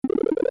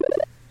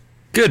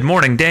Good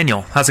morning,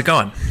 Daniel. How's it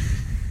going?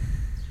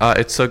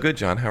 It's so good,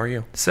 John. How are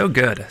you? So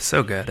good,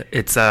 so good.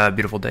 It's a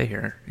beautiful day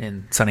here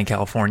in sunny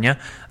California.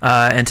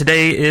 And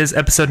today is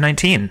episode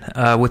 19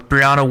 with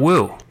Brianna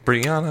Wu.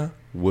 Brianna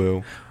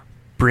Wu.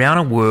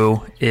 Brianna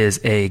Wu is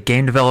a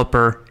game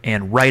developer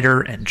and writer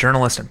and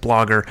journalist and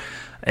blogger,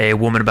 a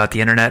woman about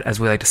the internet, as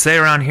we like to say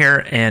around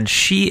here. And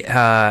she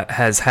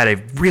has had a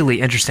really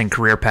interesting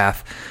career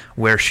path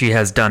where she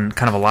has done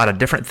kind of a lot of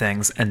different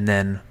things and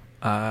then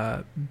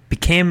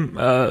became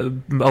a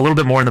little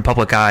bit more in the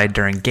public eye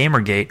during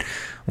Gamergate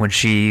when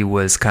she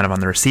was kind of on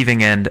the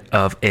receiving end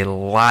of a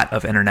lot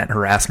of internet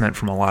harassment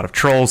from a lot of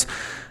trolls.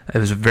 It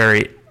was a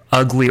very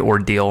ugly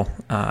ordeal.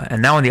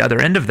 And now on the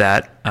other end of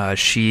that,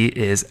 she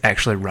is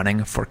actually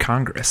running for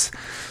Congress.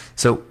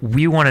 So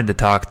we wanted to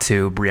talk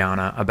to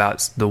Brianna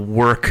about the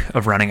work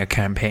of running a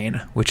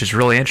campaign, which is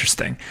really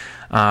interesting.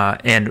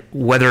 And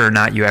whether or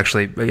not you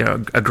actually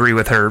agree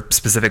with her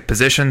specific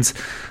positions,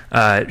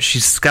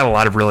 she's got a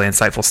lot of really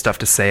insightful stuff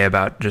to say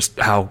about just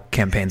how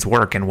campaigns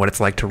work and what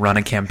it's like to run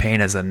a campaign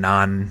as a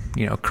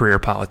non-career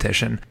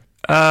politician.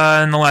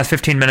 In the last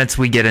 15 minutes,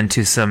 we get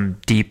into some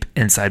deep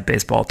inside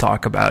baseball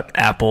talk about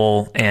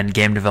Apple and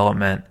game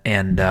development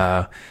and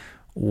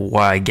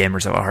why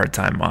gamers have a hard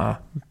time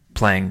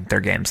playing their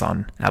games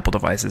on Apple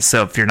devices.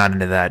 So if you're not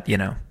into that, you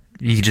can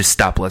just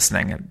stop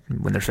listening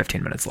when there's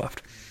 15 minutes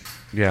left.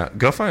 Yeah,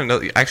 go find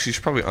another. Actually, you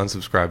should probably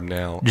unsubscribe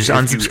now. Just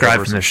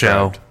unsubscribe from the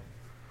show.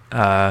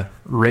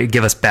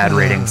 Give us bad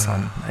ratings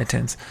on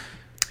iTunes.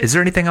 Is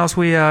there anything else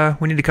we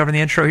need to cover in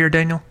the intro here,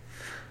 Daniel?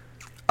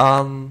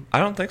 I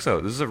don't think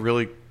so. This is a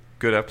really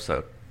good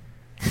episode.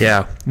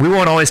 Yeah, we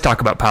won't always talk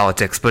about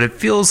politics, but it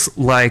feels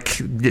like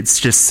it's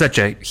just such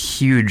a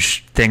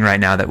huge thing right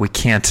now that we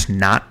can't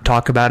not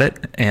talk about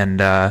it.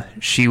 And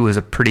she was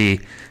a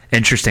pretty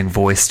interesting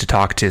voice to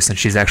talk to since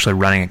she's actually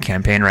running a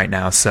campaign right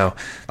now. So,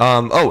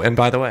 and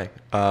by the way,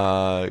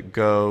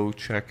 go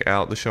check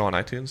out the show on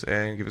iTunes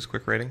and give us a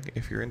quick rating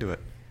if you're into it.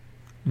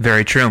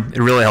 Very true. It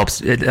really helps.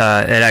 It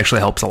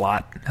actually helps a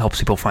lot. It helps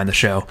people find the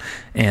show,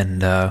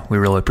 and we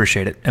really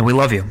appreciate it. And we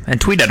love you.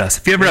 And tweet at us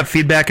if you ever have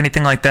feedback,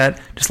 anything like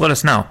that. Just let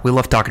us know. We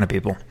love talking to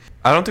people.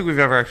 I don't think we've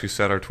ever actually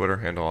said our Twitter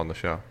handle on the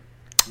show.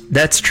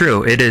 That's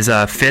true. It is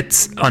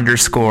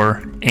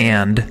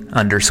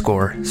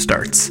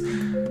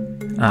Fitz_and_starts.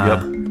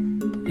 Yep.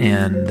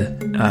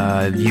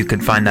 And you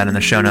can find that in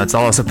the show notes.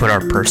 I'll also put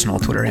our personal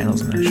Twitter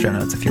handles in the show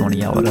notes if you want to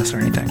yell at us or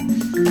anything.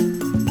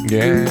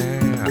 Yeah,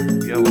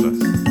 yell at us.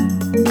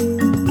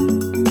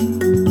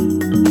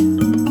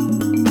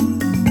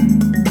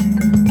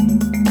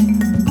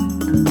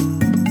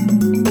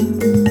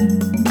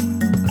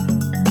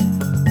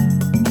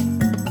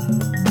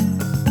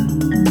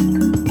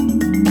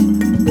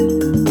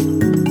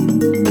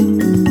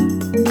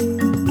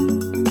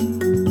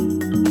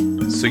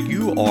 So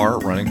you are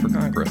running for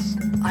Congress.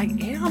 I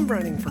am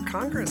running for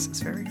Congress.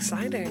 It's very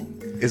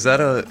exciting. Is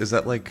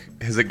that like,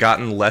 has it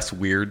gotten less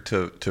weird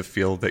to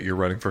feel that you're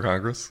running for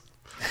Congress?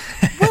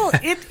 Well,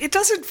 it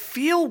doesn't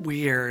feel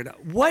weird.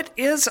 What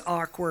is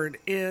awkward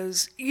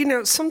is,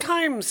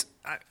 sometimes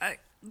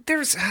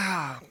there's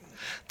not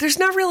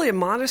really a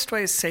modest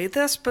way to say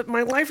this, but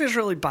my life is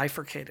really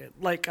bifurcated.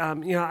 Like,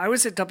 I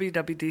was at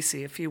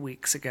WWDC a few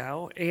weeks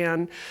ago,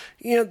 and,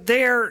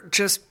 they're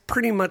just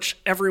pretty much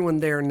everyone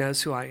there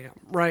knows who I am,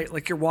 right?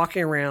 Like, you're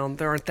walking around,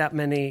 there aren't that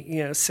many,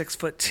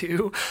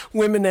 6'2"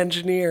 women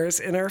engineers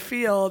in our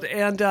field,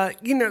 and,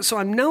 so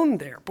I'm known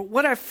there. But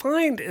what I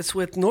find is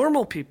with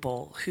normal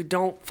people who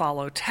don't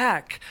follow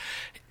tech,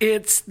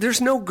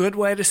 there's no good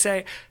way to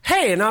say,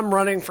 hey, and I'm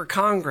running for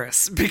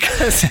Congress,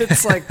 because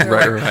it's like,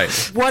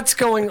 right. What's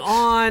going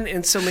on?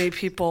 And so many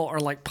people are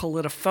like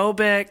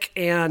politicophobic,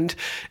 and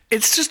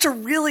it's just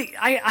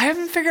I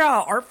haven't figured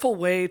out an artful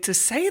way to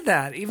say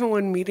that, even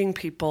when meeting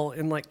people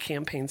in like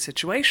campaign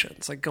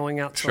situations, like going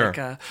out to like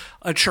a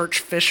church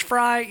fish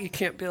fry. You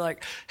can't be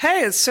like,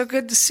 hey, it's so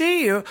good to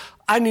see you.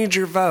 I need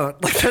your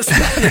vote. Like, that's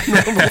not a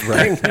normal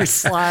thing to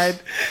slide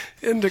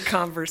into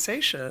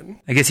conversation.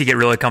 I guess you get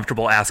really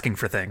comfortable asking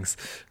for things.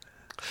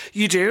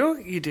 You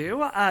do?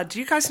 Do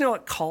you guys know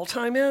what call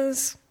time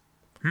is?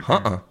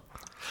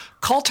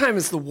 Call time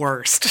is the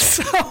worst.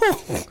 So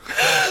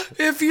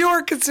if you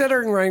are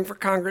considering running for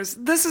Congress,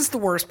 this is the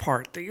worst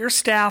part, that your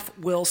staff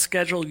will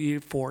schedule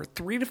you for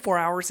 3 to 4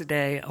 hours a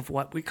day of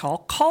what we call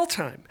call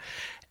time.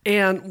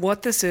 And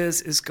what this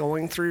is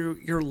going through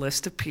your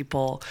list of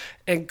people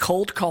and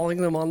cold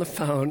calling them on the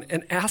phone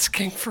and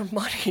asking for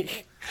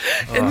money.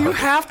 And you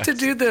have to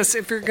do this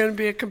if you're going to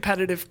be a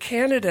competitive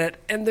candidate.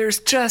 And there's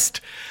just...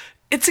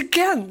 It's,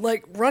 again,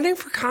 like, running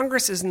for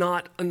Congress is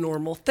not a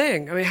normal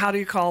thing. I mean, how do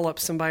you call up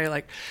somebody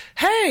like,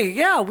 hey,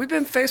 yeah, we've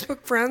been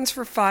Facebook friends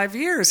for 5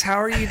 years.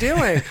 How are you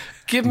doing?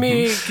 Give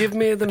me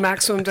the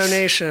maximum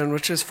donation,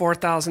 which is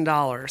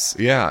 $4,000.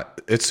 Yeah,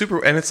 it's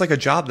super, and it's like a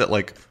job that,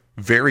 like,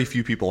 very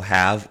few people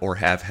have or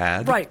have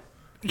had. Right.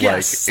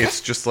 Yes. Like,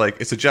 it's just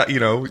like, it's a job,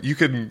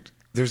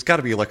 there's got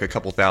to be like a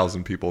couple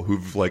thousand people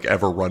who've like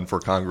ever run for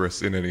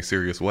Congress in any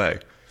serious way.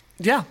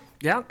 Yeah.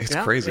 It's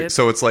crazy.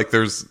 So it's like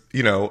there's,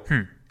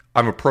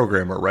 I'm a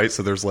programmer, right?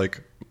 So there's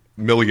like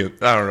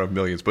I don't know,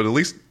 millions, but at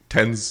least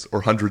tens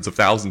or hundreds of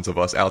thousands of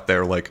us out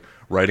there, like,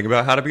 writing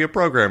about how to be a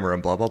programmer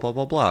and blah, blah, blah,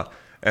 blah, blah.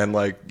 And,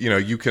 like, you know,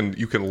 you can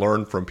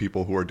learn from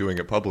people who are doing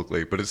it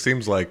publicly, but it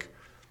seems like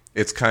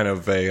it's kind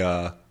of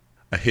a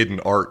hidden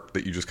art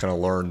that you just kind of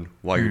learn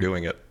while you're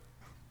doing it.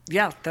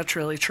 Yeah, that's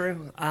really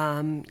true.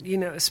 You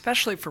know,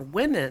 especially for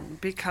women,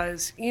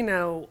 because, you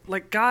know,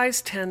 like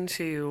guys tend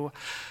to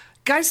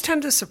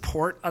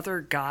support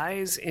other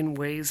guys in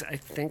ways I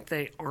think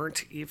they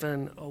aren't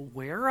even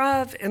aware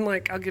of. And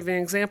like, I'll give you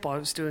an example. I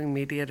was doing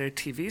media at a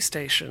TV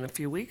station a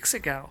few weeks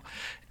ago,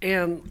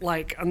 and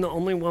like, I'm the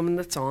only woman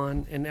that's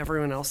on, and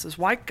everyone else is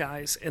white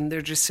guys, and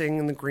they're just sitting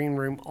in the green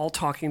room, all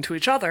talking to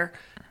each other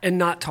and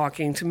not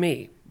talking to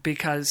me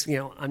because, you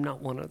know, I'm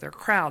not one of their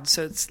crowd.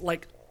 So it's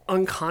like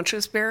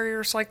unconscious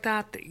barriers like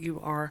that you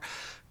are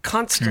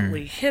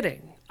constantly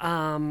hitting.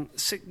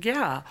 So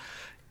yeah.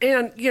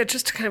 And yeah,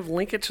 just to kind of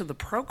link it to the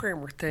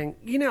programmer thing,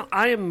 you know,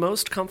 I am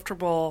most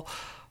comfortable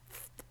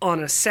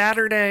on a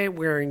Saturday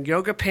wearing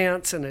yoga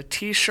pants and a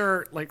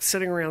t-shirt, like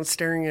sitting around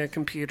staring at a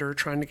computer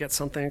trying to get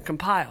something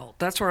compiled.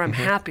 That's where I'm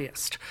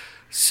happiest.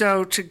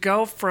 So to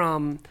go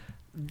from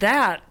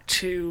that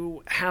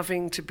to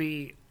having to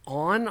be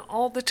on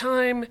all the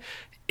time,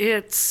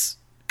 it's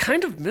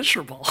kind of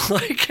miserable.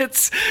 Like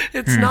it's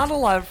not a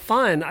lot of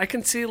fun. I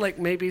can see like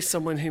maybe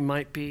someone who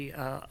might be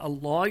a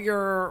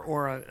lawyer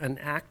or an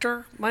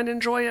actor might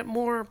enjoy it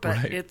more, but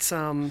Right.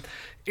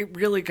 it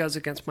really goes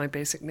against my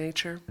basic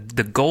nature.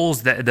 The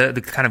goals that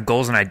the kind of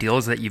goals and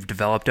ideals that you've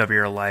developed over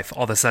your life,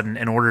 all of a sudden,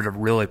 in order to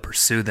really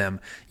pursue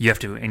them, you have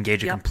to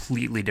engage a Yep.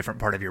 completely different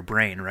part of your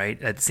brain,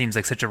 right? It seems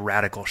like such a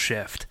radical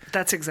shift.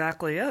 That's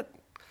exactly it.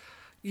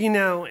 You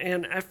know,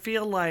 and I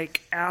feel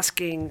like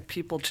asking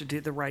people to do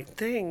the right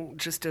thing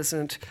just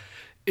isn't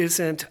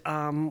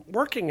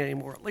working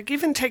anymore. Like,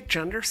 even take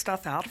gender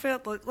stuff out of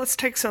it. Let's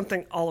take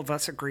something all of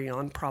us agree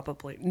on,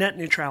 probably net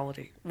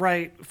neutrality,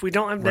 right? If we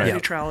don't have net Right.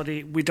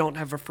 neutrality, we don't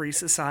have a free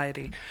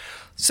society.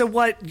 So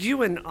what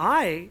you and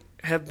I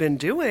have been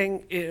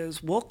doing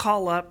is we'll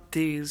call up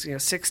these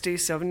 60,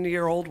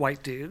 70-year-old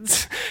white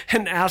dudes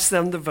and ask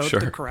them to vote Sure.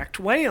 the correct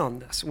way on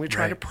this. And we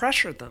try to Right.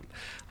 pressure them.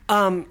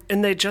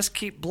 And they just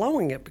keep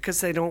blowing it because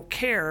they don't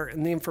care,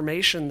 and the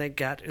information they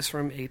get is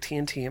from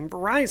AT&T and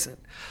Verizon.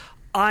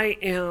 I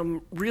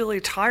am really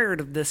tired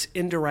of this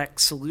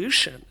indirect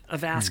solution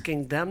of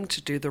asking them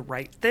to do the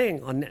right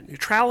thing on net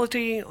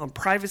neutrality, on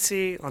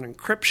privacy, on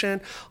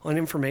encryption, on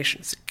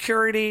information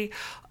security.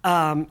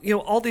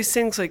 All these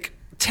things like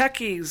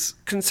techies,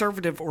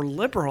 conservative or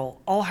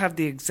liberal, all have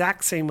the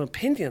exact same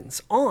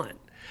opinions on.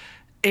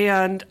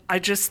 And I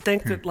just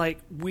think that like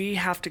we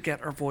have to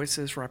get our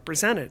voices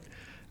represented.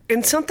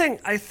 And something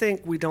I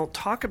think we don't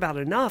talk about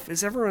enough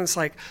is everyone's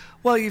like,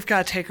 well, you've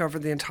got to take over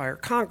the entire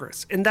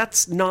Congress. And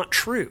that's not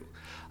true.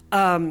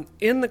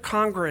 In the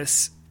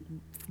Congress,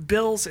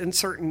 bills in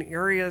certain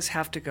areas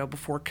have to go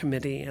before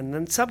committee and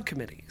then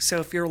subcommittee. So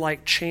if you're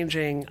like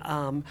changing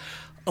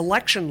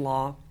election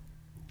law,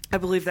 I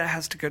believe that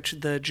has to go to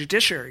the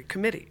Judiciary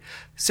Committee.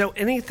 So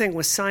anything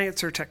with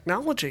science or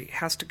technology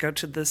has to go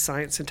to the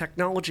Science and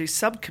Technology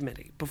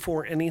Subcommittee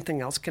before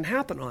anything else can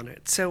happen on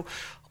it. So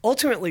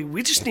ultimately,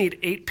 we just need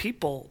 8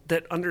 people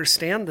that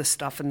understand this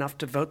stuff enough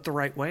to vote the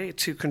right way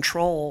to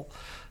control,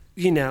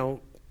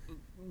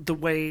 the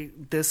way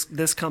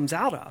this comes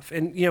out of.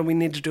 And, we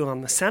need to do it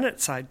on the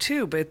Senate side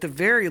too. But at the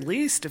very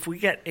least, if we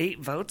get 8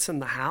 votes in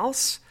the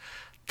House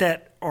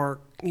that are,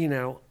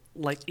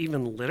 like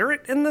even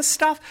literate in this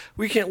stuff,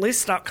 we can at least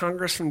stop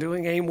Congress from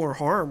doing any more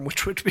harm,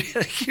 which would be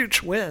a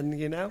huge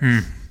win,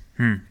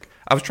 I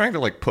was trying to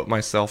like put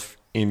myself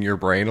in your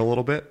brain a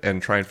little bit and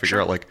try and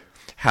figure out like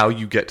how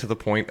you get to the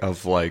point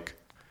of like,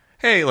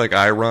 hey, like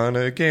I run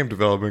a game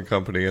development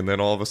company and then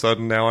all of a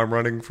sudden now I'm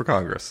running for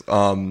Congress.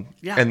 And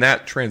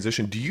that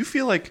transition, do you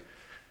feel like,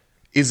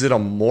 is it a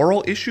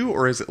moral issue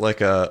or is it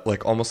like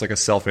almost like a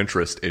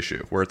self-interest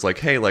issue where it's like,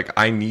 hey, like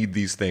I need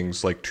these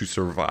things like to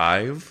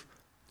survive,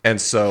 and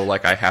so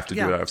like I have to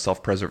do it out of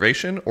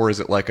self-preservation? Or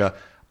is it like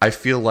I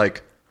feel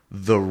like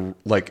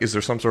is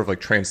there some sort of like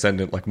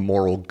transcendent like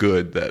moral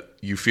good that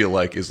you feel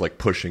like is like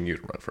pushing you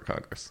to run for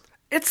Congress?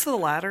 It's the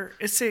latter.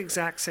 It's the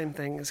exact same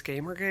thing as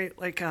Gamergate.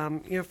 Like,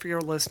 for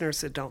your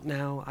listeners that don't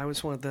know, I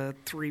was one of the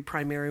 3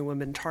 primary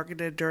women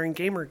targeted during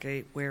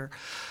Gamergate, where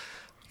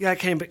I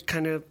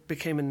kind of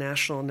became a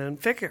national known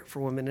figure for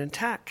women in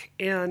tech.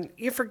 And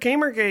for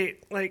Gamergate,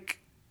 like,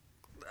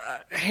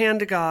 hand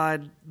to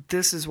God,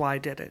 this is why I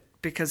did it.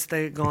 Because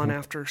they had gone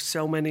after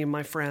so many of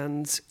my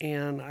friends,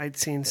 and I'd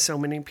seen so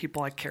many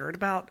people I cared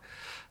about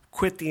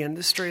quit the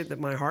industry that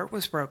my heart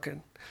was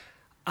broken.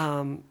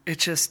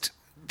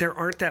 There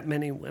aren't that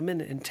many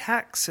women in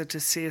tech, so to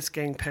see us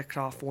getting picked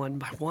off one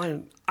by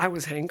one, I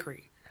was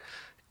angry.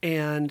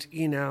 And,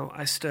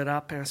 I stood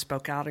up and I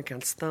spoke out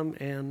against them,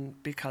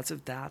 and because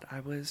of that,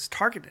 I was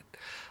targeted.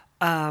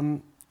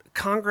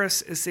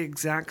 Congress is the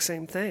exact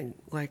same thing.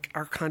 Like,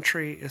 our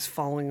country is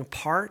falling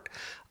apart.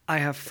 I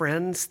have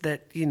friends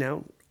that,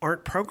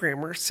 aren't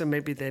programmers, so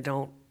maybe they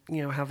don't,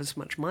 have as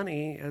much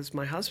money as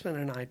my husband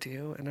and I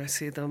do, and I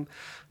see them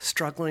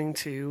struggling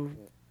to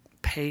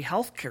pay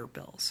healthcare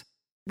bills.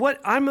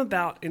 What I'm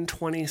about in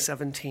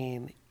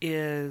 2017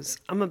 is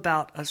I'm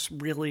about us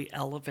really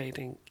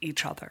elevating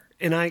each other.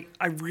 And I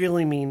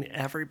really mean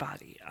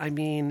everybody. I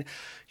mean,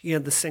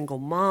 the single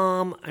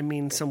mom. I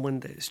mean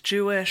someone that is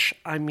Jewish.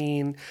 I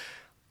mean,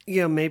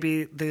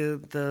 maybe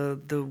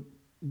the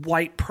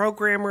white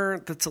programmer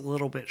that's a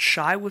little bit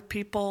shy with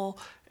people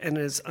and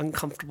is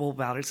uncomfortable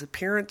about his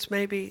appearance,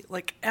 maybe.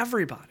 Like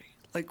everybody.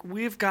 Like,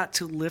 we've got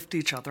to lift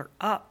each other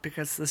up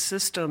because the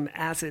system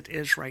as it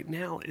is right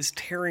now is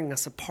tearing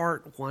us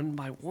apart one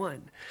by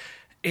one.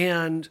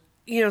 And,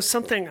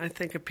 something I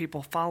think if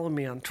people follow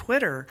me on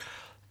Twitter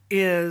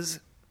is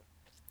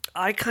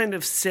I kind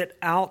of sit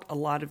out a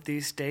lot of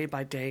these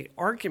day-by-day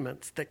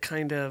arguments that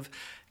kind of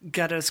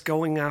get us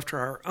going after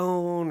our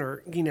own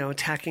or,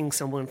 attacking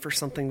someone for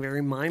something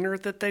very minor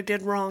that they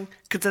did wrong.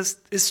 Because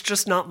it's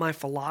just not my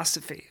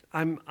philosophy.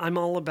 I'm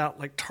all about,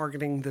 like,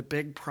 targeting the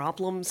big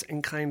problems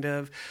and kind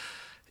of,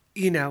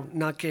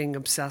 not getting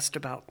obsessed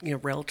about,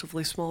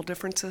 relatively small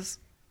differences.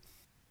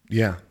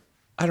 Yeah.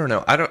 I don't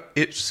know.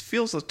 It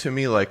feels to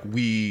me like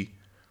we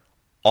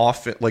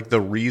often, like,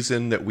 the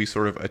reason that we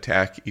sort of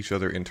attack each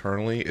other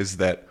internally is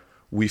that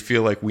we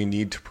feel like we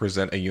need to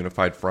present a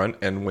unified front.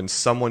 And when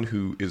someone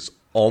who is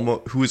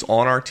on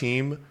our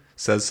team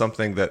says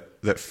something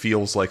that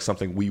feels like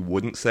something we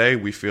wouldn't say,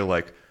 we feel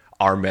like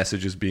our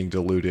message is being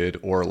diluted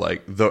or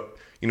like the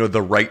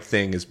right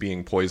thing is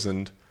being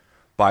poisoned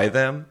by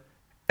them.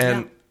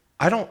 And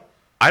yeah.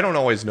 I don't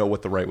always know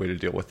what the right way to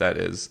deal with that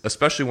is,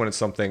 especially when it's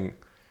something,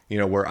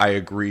 where I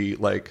agree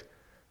like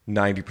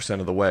 90%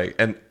 of the way.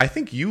 And I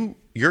think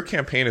your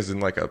campaign is in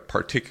like a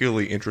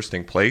particularly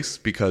interesting place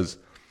because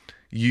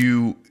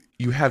you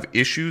have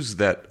issues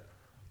that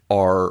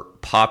are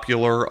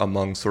popular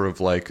among sort of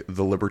like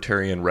the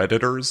libertarian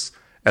Redditors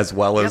as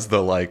well as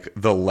the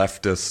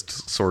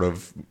leftist sort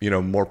of,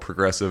 more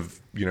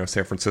progressive,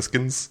 San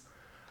Franciscans.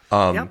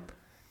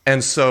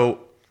 And so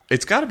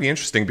it's got to be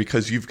interesting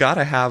because you've got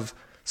to have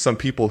some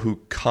people who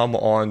come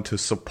on to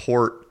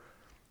support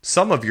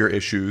some of your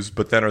issues,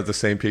 but then are the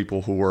same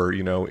people who are,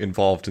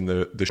 involved in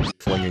the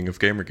flinging of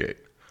Gamergate.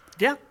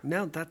 Yeah,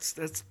 no, that's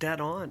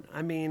dead on.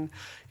 I mean,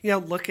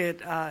 look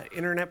at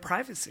internet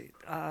privacy.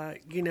 I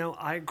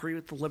agree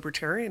with the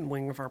libertarian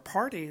wing of our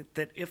party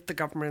that if the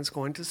government is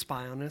going to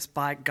spy on us,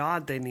 by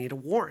God, they need a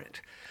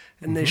warrant.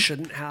 And they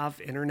shouldn't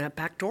have internet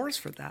backdoors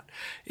for that.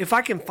 If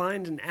I can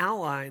find an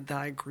ally that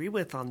I agree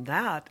with on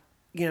that,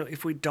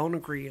 if we don't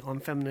agree on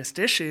feminist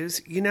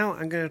issues, I'm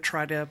going to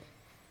try to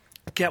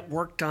get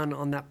work done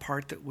on that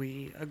part that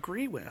we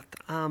agree with.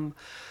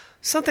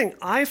 Something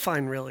I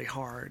find really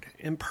hard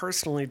and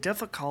personally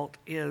difficult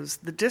is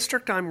the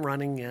district I'm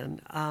running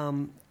in.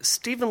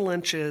 Stephen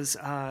Lynch is,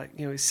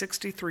 he's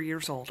 63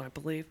 years old, I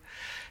believe,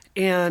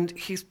 and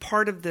he's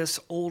part of this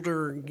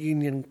older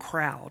union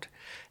crowd.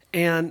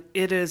 And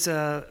it is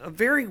a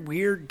very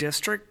weird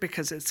district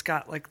because it's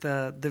got like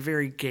the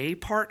very gay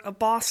part of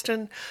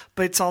Boston,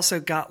 but it's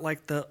also got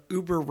like the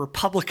uber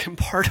Republican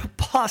part of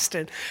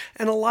Boston.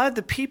 And a lot of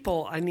the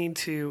people I need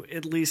to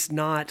at least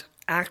not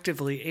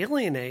actively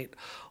alienate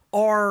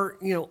are,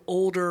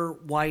 older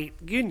white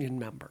union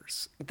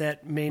members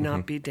that may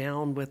not be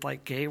down with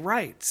like gay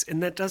rights.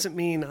 And that doesn't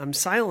mean I'm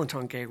silent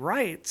on gay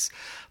rights,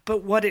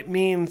 but what it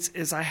means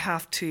is I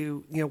have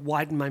to,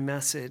 widen my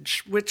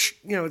message, which,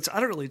 it's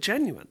utterly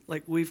genuine.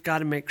 Like we've got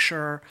to make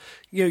sure,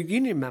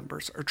 union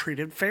members are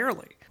treated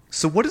fairly.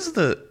 So what is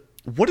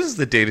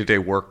the day-to-day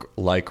work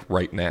like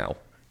right now?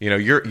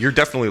 You're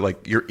definitely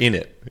like, you're in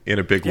it in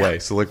a big way.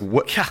 So like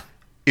what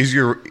is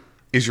your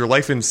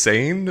life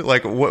insane?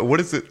 Like what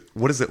is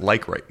it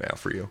like right now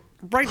for you?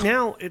 Right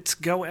now, it's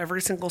go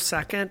every single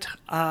second.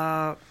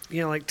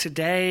 Like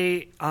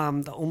today,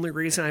 the only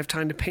reason I have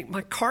time to paint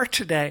my car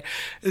today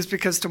is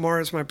because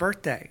tomorrow is my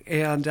birthday.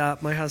 And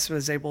my husband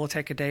is able to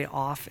take a day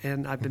off,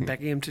 and I've been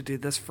begging him to do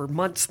this for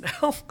months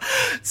now.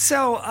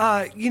 So,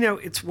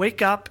 it's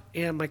wake up,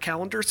 and my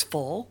calendar's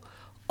full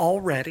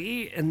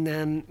already. And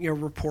then,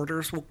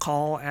 reporters will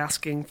call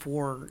asking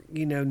for,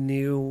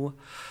 new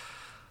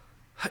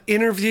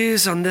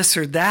interviews on this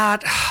or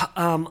that.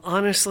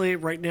 Honestly,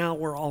 right now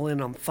we're all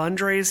in on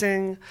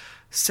fundraising.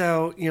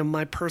 So,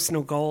 my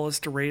personal goal is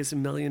to raise $1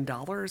 million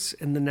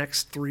in the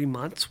next 3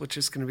 months, which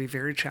is going to be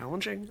very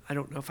challenging. I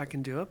don't know if I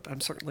can do it, but I'm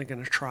certainly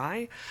going to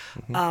try.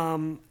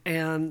 And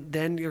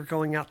then you're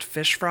going out to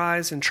fish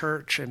fries and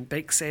church and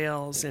bake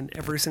sales and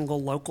every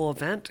single local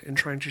event and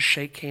trying to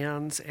shake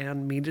hands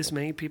and meet as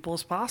many people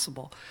as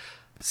possible.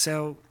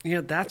 So,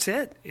 that's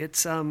it.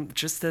 It's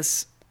just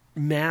this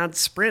mad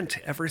sprint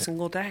every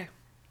single day.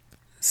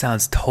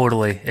 Sounds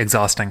totally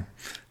exhausting.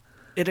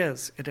 It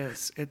is.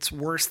 It's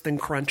worse than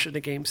crunch in a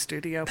game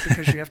studio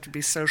because you have to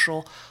be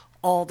social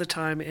all the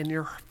time and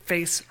your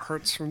face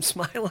hurts from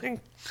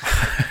smiling.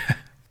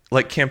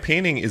 Like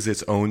campaigning is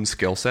its own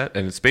skill set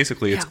and it's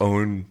basically its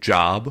own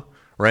job,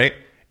 right?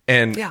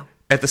 And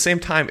at the same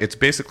time, it's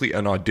basically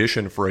an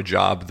audition for a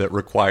job that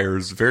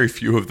requires very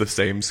few of the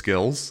same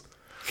skills,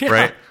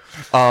 right?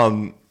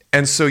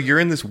 And so you're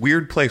in this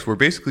weird place where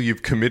basically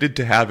you've committed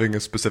to having a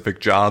specific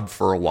job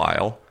for a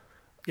while.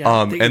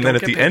 Yeah, that you and then don't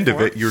at get the paid end of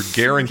for. it, you're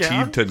guaranteed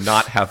Yeah. to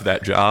not have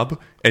that job,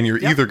 and you're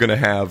Yeah. either going to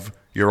have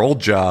your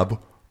old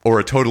job or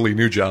a totally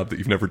new job that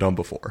you've never done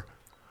before.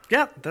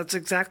 Yeah, that's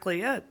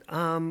exactly it.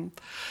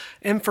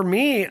 And for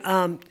me,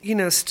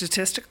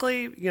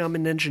 statistically, I'm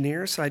an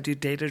engineer, so I do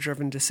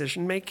data-driven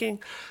decision making.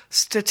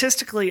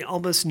 Statistically,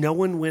 almost no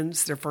one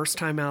wins their first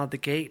time out of the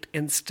gate,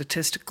 and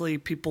statistically,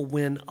 people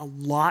win a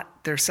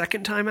lot their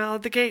second time out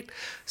of the gate.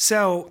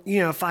 So,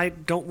 if I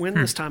don't win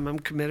this time, I'm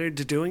committed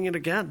to doing it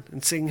again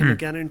and seeing him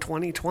again in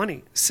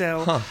 2020.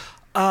 So.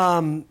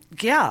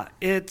 Yeah,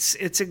 it's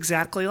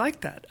exactly like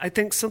that. I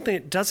think something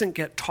that doesn't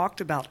get talked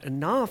about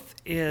enough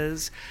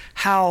is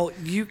how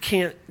you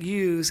can't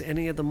use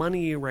any of the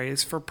money you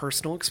raise for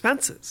personal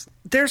expenses.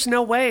 There's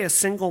no way a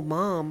single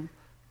mom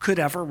could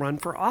ever run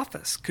for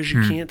office because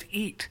you can't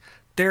eat.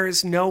 There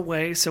is no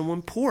way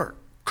someone poor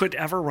could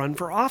ever run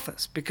for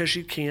office because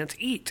you can't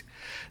eat.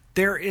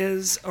 There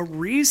is a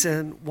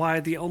reason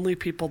why the only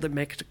people that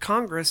make it to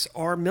Congress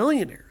are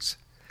millionaires.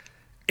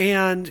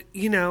 And,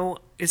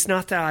 it's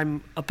not that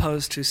I'm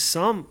opposed to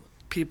some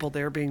people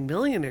there being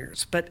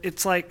millionaires, but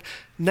it's like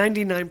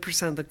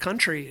 99% of the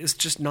country is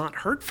just not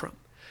heard from.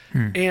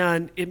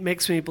 And it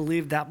makes me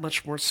believe that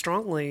much more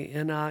strongly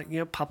in,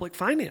 public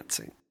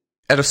financing.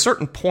 At a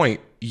certain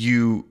point,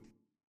 you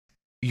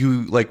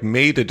like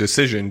made a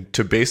decision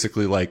to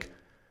basically like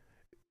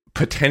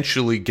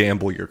potentially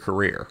gamble your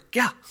career.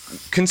 Yeah.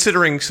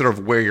 Considering sort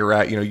of where you're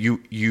at,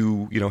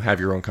 you have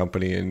your own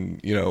company, and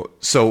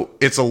so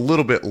it's a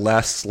little bit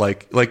less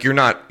like you're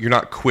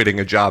not quitting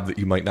a job that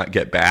you might not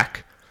get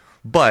back,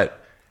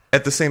 but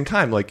at the same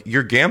time, like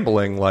you're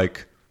gambling,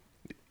 like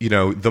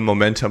the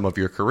momentum of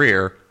your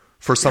career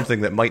for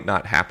something that might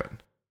not happen.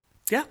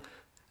 Yeah.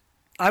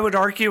 I would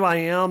argue I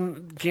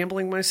am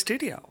gambling my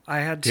studio. I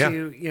had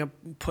to,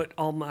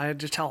 I had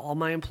to tell all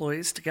my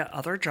employees to get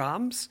other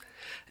jobs.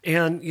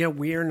 And,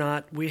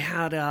 we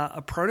had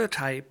a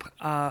prototype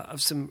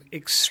of some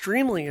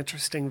extremely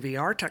interesting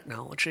VR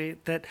technology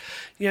that,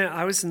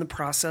 I was in the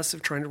process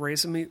of trying to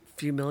raise a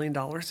few $1 million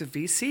of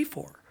VC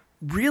for.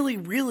 Really,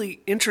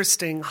 really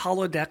interesting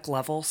holodeck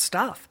level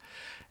stuff.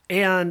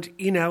 And,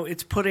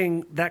 it's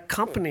putting that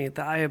company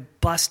that I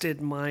have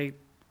busted my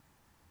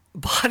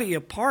body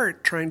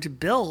apart trying to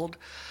build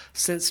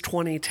since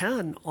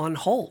 2010 on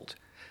hold.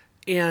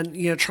 And,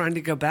 trying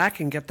to go back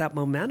and get that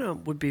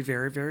momentum would be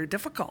very, very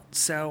difficult.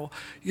 So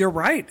you're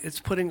right. It's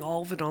putting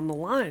all of it on the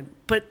line.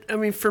 But,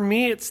 for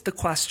me, it's the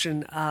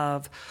question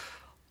of,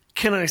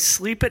 can I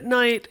sleep at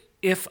night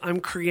if I'm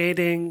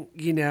creating,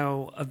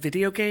 a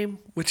video game,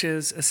 which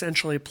is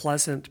essentially a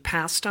pleasant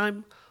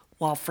pastime,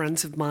 while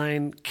friends of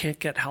mine can't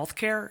get health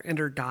care and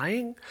are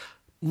dying?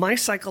 My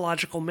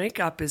psychological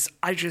makeup is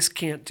I just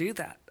can't do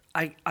that.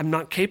 I'm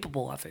not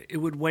capable of it. It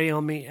would weigh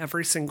on me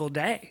every single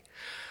day.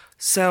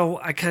 So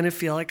I kind of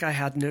feel like I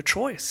had no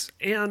choice.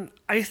 And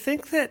I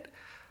think that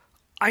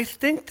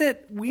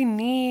we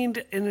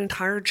need an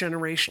entire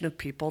generation of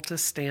people to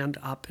stand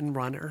up and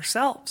run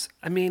ourselves.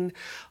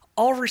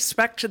 All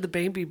respect to the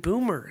baby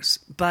boomers,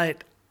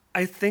 but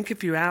I think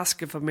if you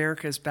ask if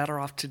America is better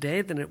off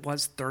today than it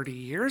was 30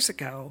 years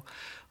ago,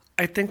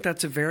 I think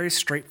that's a very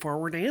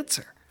straightforward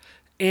answer.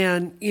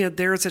 And,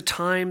 there's a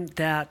time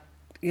that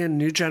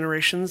new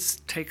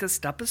generations take a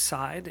step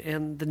aside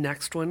and the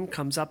next one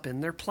comes up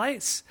in their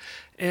place.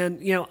 And,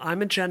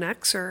 I'm a Gen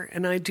Xer,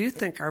 and I do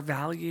think our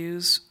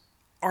values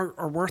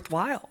are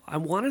worthwhile. I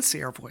want to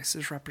see our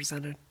voices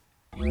represented.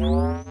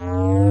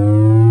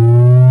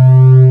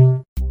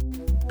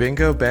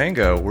 Bingo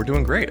bango. We're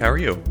doing great. How are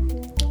you?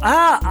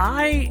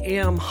 I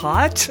am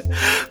hot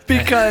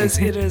because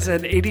it is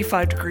an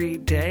 85-degree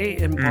day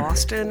in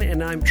Boston,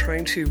 and I'm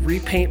trying to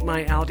repaint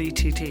my Audi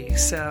TT.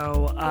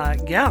 So,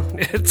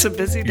 it's a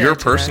busy day. You're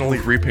today. personally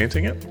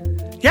repainting it?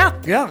 Yeah.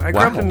 I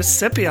grew up Wow. in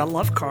Mississippi. I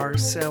love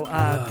cars. So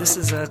this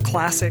is a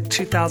classic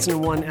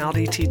 2001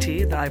 Audi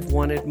TT that I've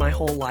wanted my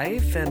whole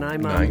life, and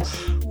I'm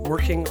Nice.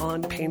 working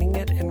on painting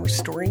it and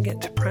restoring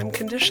it to prime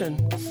condition.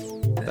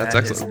 That's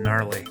That is excellent.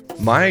 gnarly.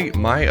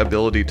 My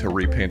ability to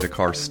repaint a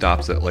car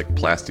stops at like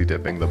plasti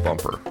dipping the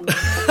bumper.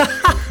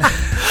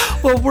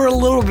 Well, we're a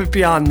little bit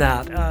beyond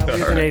that. We have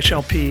an right.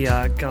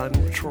 HLP gun,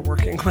 which we're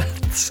working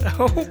with.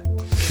 So,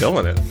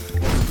 Killing it.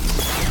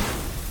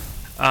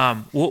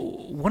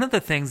 One of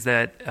the things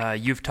that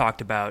you've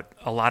talked about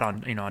a lot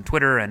on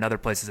Twitter and other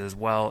places as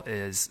well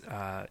is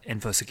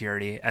info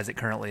security as it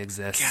currently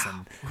exists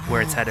and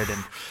where it's headed.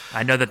 And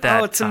I know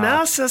that it's a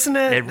mess, isn't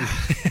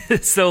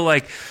it?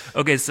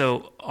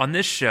 so on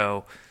this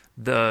show,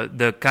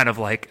 the kind of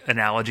like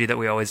analogy that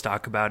we always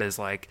talk about is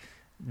like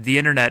the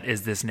internet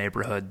is this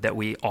neighborhood that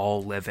we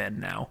all live in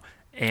now.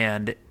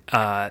 And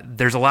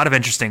there's a lot of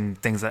interesting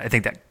things that I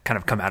think that kind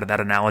of come out of that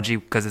analogy,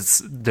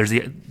 because there's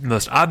the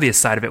most obvious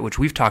side of it, which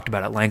we've talked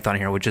about at length on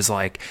here, which is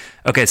like,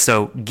 okay,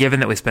 so given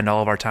that we spend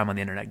all of our time on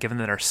the internet, given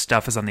that our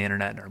stuff is on the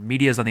internet and our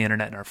media is on the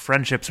internet and our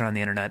friendships are on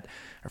the internet,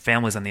 our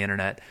families on the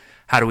internet,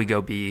 how do we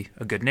go be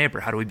a good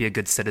neighbor? How do we be a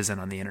good citizen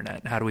on the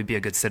internet? How do we be a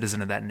good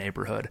citizen of that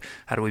neighborhood?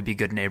 How do we be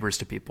good neighbors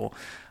to people?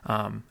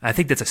 I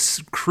think that's a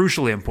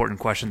crucially important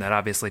question that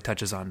obviously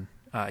touches on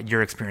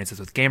your experiences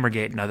with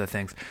Gamergate and other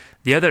things.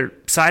 The other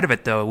side of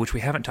it, though, which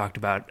we haven't talked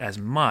about as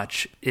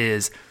much,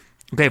 is,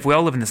 okay, if we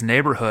all live in this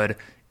neighborhood,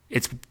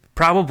 it's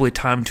probably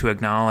time to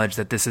acknowledge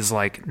that this is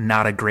like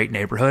not a great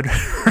neighborhood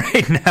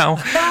right now.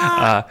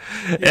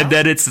 And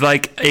that it's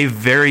like a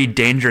very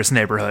dangerous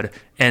neighborhood.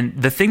 And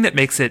the thing that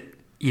makes it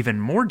even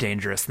more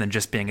dangerous than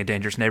just being a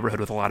dangerous neighborhood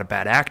with a lot of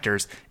bad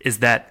actors is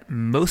that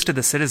most of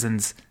the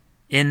citizens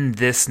in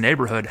this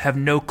neighborhood have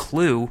no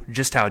clue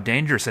just how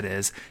dangerous it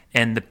is.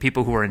 And the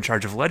people who are in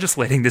charge of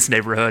legislating this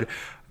neighborhood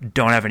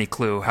don't have any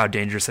clue how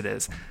dangerous it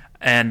is.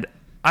 And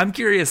I'm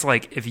curious,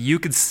 like, if you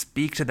could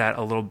speak to that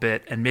a little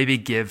bit and maybe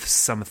give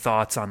some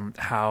thoughts on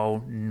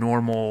how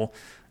normal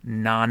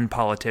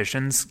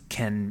non-politicians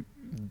can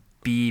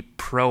be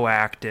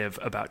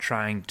proactive about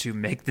trying to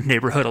make the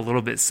neighborhood a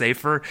little bit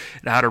safer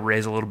and how to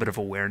raise a little bit of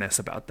awareness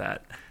about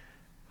that.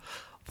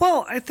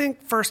 Well, I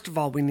think, first of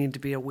all, we need to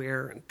be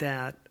aware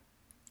that,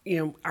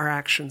 our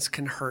actions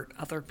can hurt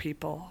other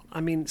people.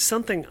 I mean,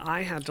 something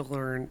I had to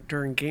learn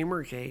during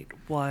Gamergate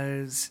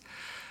was,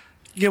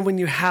 when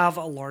you have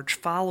a large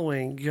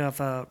following, you have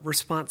a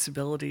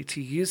responsibility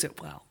to use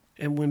it well.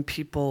 And when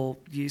people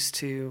used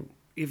to,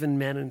 even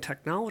men in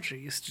technology,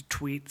 used to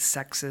tweet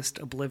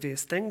sexist,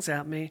 oblivious things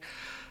at me,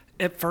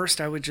 at first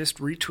I would just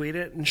retweet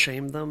it and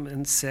shame them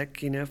and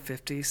sick,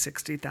 50,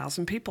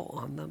 60,000 people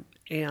on them.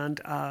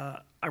 And I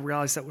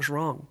realized that was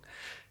wrong.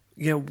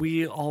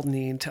 We all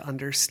need to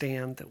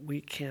understand that we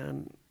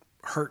can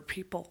hurt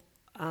people.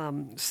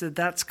 So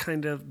that's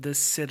kind of the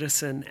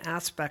citizen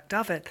aspect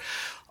of it.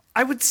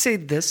 I would say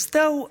this,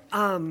 though.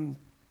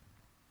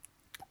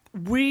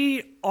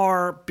 We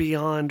are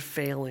beyond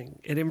failing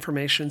at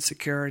information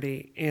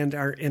security and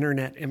our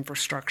internet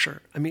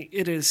infrastructure. I mean,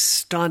 it is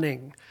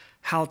stunning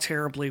how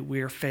terribly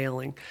we're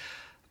failing.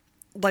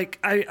 Like,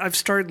 I've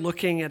started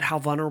looking at how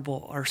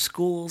vulnerable our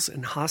schools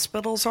and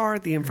hospitals are,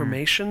 the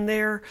information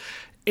there.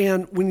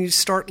 And when you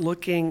start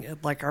looking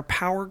at, like, our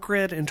power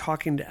grid and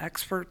talking to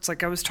experts,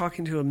 like I was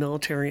talking to a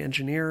military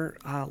engineer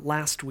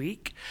last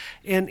week,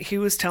 and he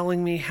was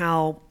telling me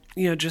how,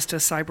 just a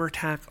cyber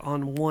attack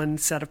on one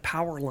set of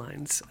power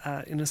lines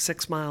in a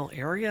 6-mile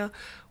area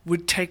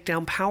would take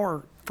down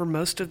power for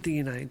most of the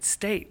United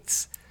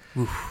States.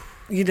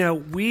 Oof.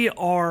 We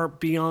are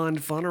beyond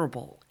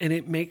vulnerable, and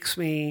it makes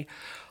me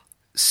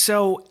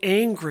so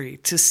angry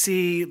to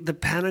see the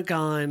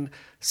Pentagon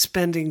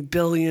spending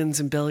billions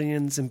and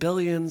billions and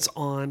billions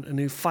on a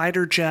new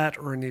fighter jet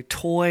or a new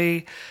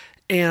toy.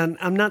 And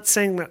I'm not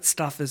saying that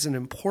stuff isn't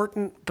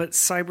important, but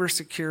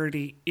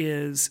cybersecurity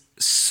is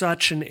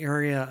such an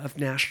area of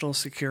national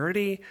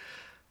security,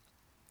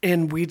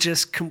 and we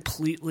just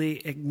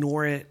completely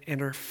ignore it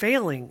and are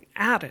failing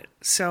at it.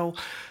 So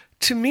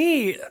to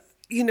me,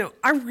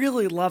 I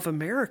really love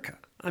America.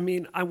 I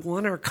mean, I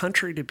want our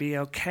country to be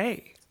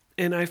okay.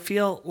 And I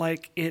feel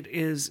like it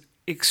is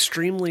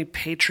extremely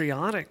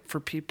patriotic for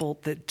people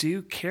that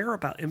do care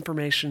about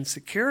information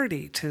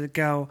security to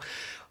go,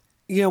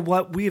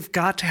 what, we've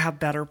got to have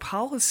better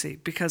policy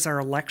because our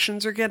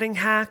elections are getting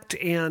hacked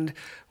and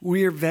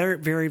we are very,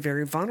 very,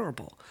 very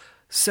vulnerable.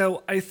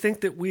 So I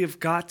think that we have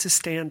got to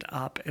stand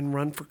up and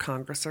run for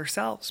Congress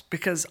ourselves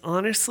because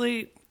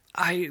honestly,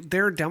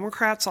 there are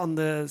Democrats on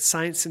the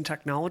Science and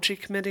Technology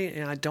Committee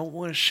and I don't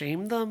want to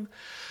shame them,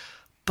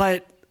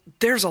 but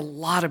there's a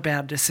lot of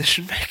bad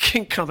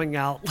decision-making coming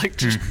out, like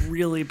just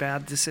really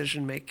bad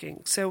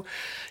decision-making. So,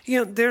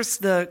 there's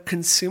the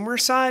consumer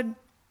side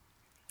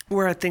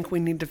where I think we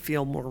need to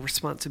feel more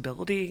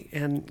responsibility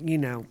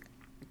and,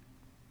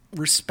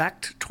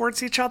 respect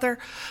towards each other.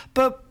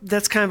 But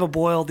that's kind of a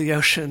boil the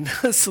ocean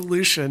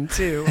solution,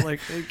 too. Like,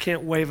 we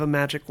can't wave a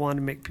magic wand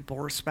to make people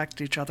respect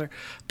each other.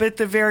 But at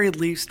the very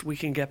least, we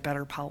can get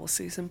better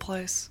policies in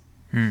place.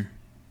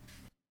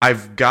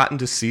 I've gotten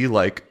to see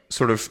like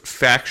sort of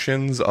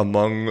factions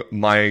among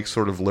my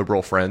sort of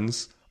liberal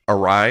friends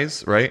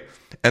arise, right?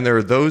 And there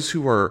are those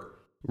who are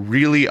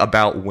really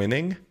about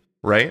winning,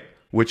 right?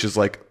 Which is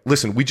like,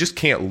 listen, we just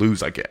can't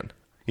lose again,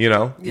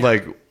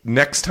 Like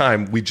next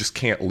time we just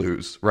can't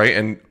lose, right?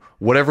 And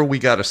whatever we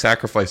got to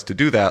sacrifice to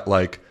do that,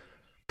 like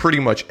pretty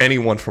much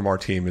anyone from our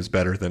team is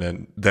better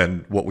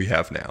than what we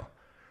have now,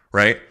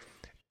 right?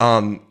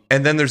 And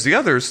then there's the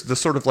others, the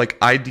sort of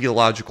like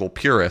ideological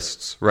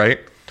purists, right?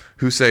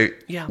 Who say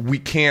we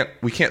can't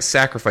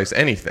sacrifice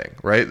anything,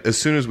 right? As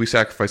soon as we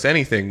sacrifice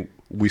anything,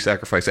 we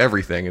sacrifice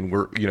everything, and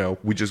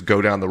we just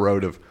go down the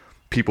road of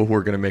people who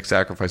are going to make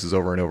sacrifices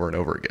over and over and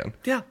over again.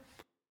 Yeah.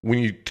 When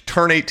you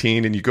turn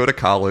 18 and you go to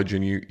college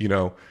and you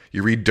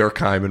read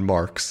Durkheim and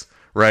Marx,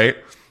 right?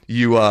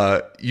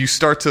 You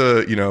start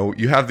to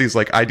you have these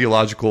like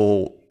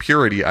ideological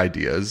purity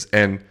ideas,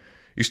 and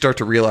you start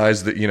to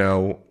realize that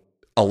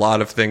a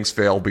lot of things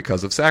fail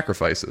because of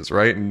sacrifices,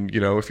 right? And,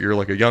 if you're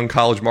like a young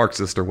college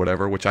Marxist or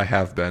whatever, which I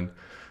have been,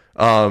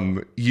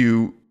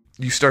 you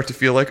start to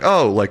feel like,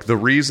 oh, like the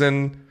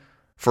reason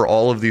for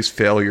all of these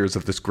failures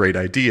of this great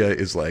idea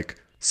is like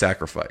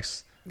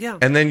sacrifice. Yeah.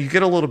 And then you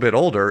get a little bit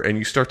older and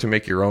you start to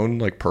make your own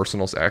like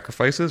personal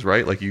sacrifices,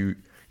 right? Like you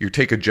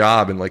take a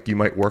job and like you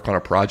might work on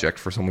a project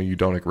for someone you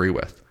don't agree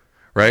with,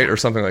 right? Or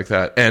something like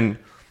that. And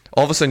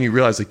all of a sudden you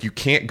realize like you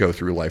can't go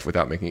through life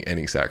without making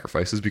any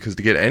sacrifices, because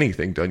to get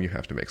anything done, you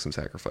have to make some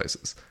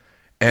sacrifices.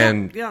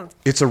 And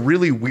it's a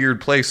really weird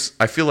place.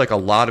 I feel like a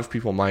lot of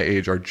people my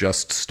age are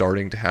just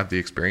starting to have the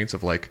experience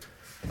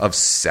of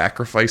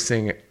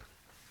sacrificing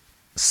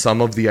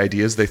some of the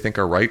ideas they think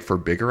are right for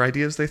bigger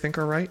ideas they think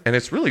are right. And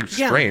it's really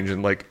strange.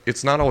 And like,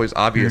 it's not always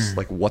obvious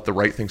like what the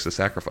right things to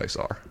sacrifice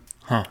are.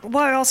 Huh.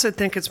 Well, I also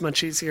think it's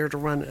much easier to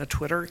run a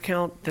Twitter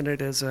account than it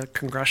is a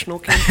congressional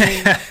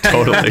campaign.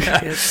 Totally.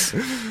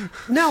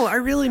 No, I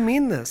really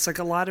mean this. Like,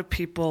 a lot of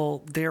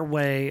people, their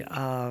way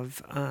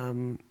of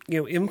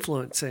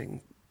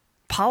influencing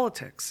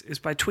politics is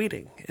by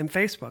tweeting and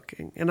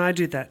Facebooking, and I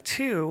do that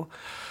too.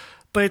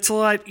 But it's a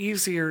lot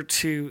easier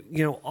to,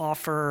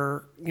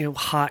 offer,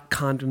 hot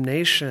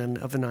condemnation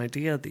of an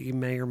idea that you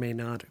may or may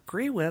not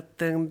agree with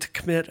than to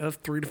commit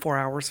 3 to 4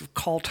 hours of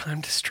call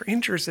time to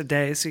strangers a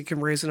day so you can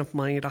raise enough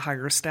money to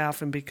hire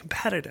staff and be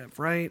competitive,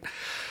 right?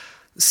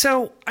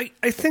 So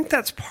I think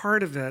that's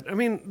part of it. I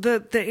mean,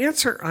 the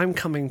answer I'm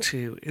coming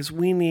to is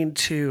we need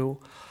to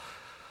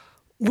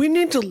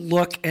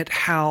look at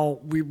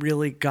how we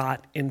really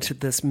got into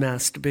this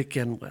mess to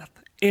begin with.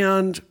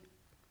 And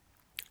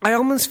I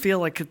almost feel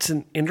like it's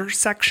an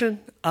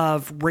intersection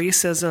of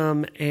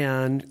racism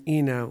and,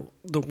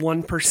 the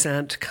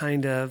 1%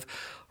 kind of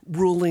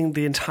ruling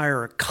the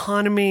entire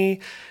economy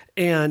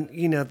and,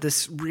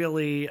 this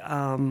really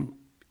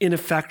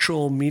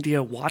ineffectual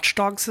media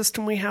watchdog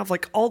system we have.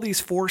 Like, all these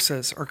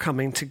forces are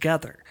coming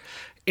together.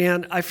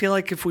 And I feel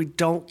like if we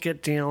don't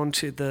get down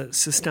to the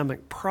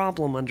systemic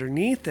problem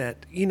underneath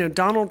it,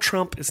 Donald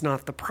Trump is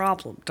not the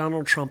problem.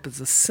 Donald Trump is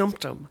a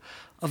symptom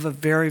of a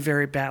very,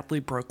 very badly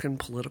broken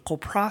political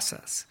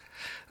process.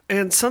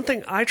 And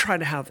something I try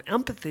to have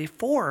empathy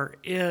for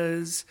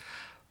is,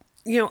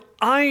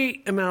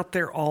 I am out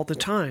there all the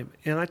time,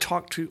 and I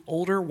talk to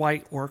older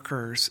white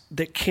workers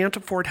that can't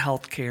afford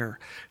health care,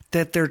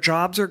 that their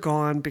jobs are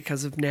gone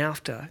because of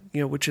NAFTA,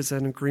 which is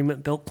an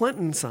agreement Bill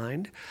Clinton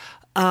signed,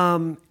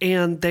 and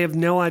they have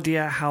no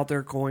idea how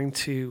they're going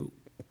to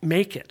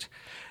make it.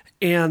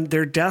 And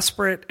they're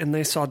desperate, and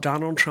they saw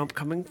Donald Trump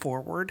coming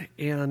forward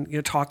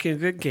and talking a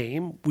good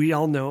game. We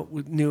all knew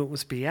it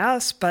was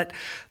BS, but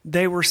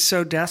they were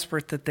so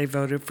desperate that they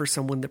voted for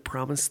someone that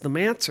promised them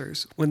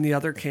answers when the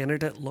other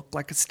candidate looked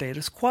like a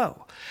status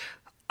quo.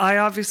 I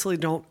obviously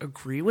don't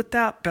agree with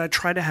that, but I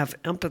try to have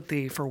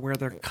empathy for where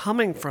they're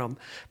coming from,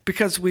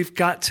 because we've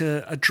got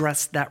to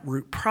address that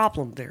root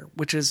problem there,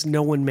 which is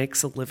no one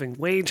makes a living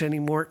wage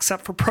anymore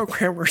except for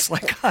programmers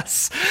like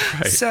us.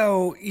 Right.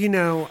 So,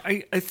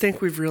 I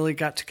think we've really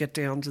got to get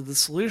down to the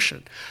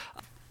solution.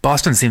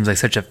 Boston seems like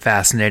such a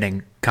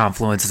fascinating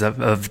confluence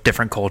of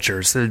different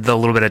cultures. The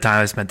little bit of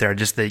time I spent there,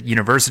 just the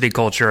university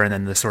culture, and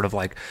then the sort of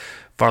like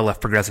far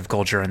left progressive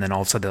culture, and then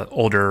also the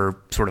older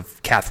sort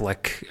of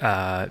Catholic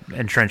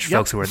entrenched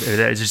folks who are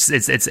there.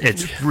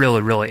 It's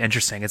really, really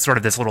interesting. It's sort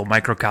of this little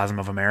microcosm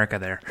of America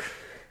there.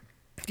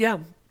 Yeah,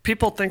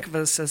 people think of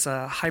us as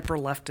a hyper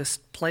leftist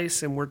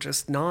place, and we're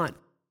just not.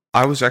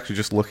 I was actually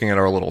just looking at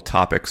our little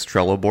topics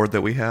Trello board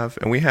that we have,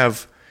 and we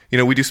have,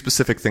 we do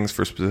specific things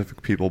for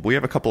specific people, but we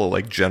have a couple of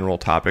like general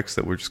topics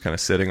that we're just kind of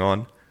sitting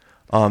on.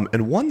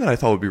 And one that I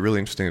thought would be really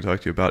interesting to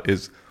talk to you about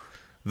is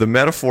the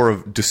metaphor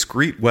of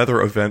discrete weather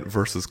event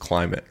versus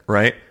climate,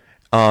 right?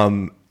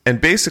 And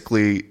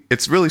basically,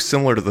 it's really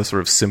similar to the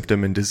sort of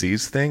symptom and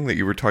disease thing that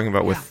you were talking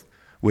about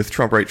with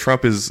Trump, right?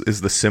 Trump is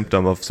the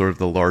symptom of sort of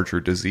the larger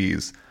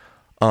disease.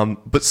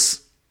 But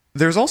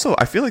there's also,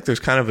 I feel like there's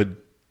kind of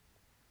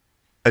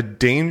a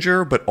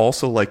danger, but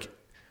also like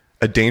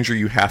a danger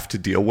you have to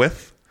deal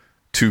with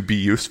to be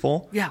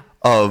useful,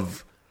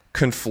 of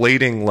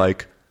conflating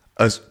like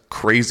a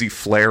crazy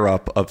flare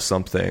up of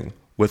something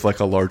with like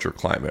a larger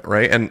climate,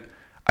 right? And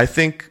I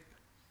think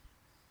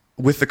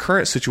with the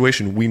current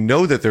situation, we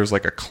know that there's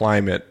like a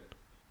climate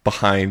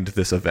behind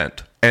this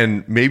event.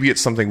 And maybe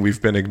it's something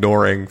we've been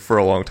ignoring for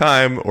a long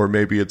time, or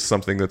maybe it's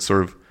something that's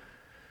sort of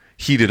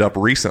heated up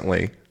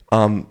recently.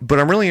 But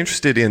I'm really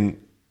interested in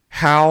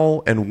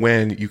how and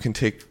when you can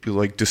take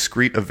like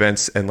discrete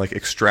events and like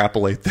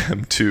extrapolate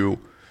them to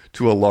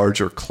a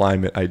larger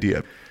climate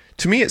idea.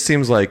 To me, it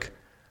seems like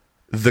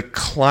the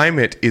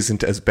climate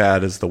isn't as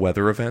bad as the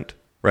weather event,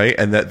 right?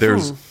 And that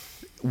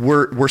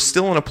we're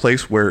still in a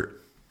place where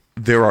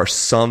there are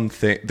some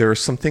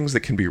things that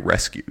can be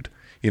rescued,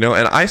 And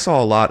I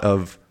saw a lot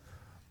of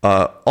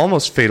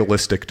almost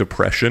fatalistic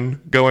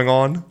depression going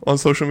on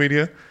social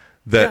media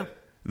that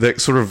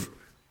sort of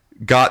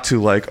got to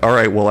like, all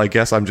right, well, I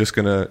guess I'm just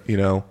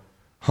gonna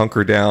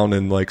hunker down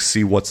and like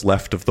see what's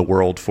left of the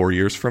world 4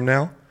 years from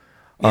now.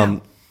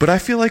 But I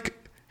feel like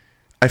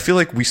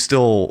we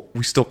still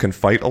can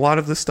fight a lot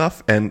of this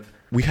stuff, and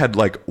we had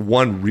like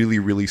one really,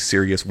 really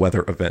serious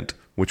weather event,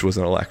 which was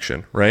an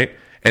election, right?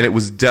 And it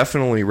was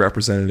definitely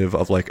representative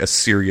of like a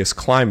serious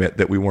climate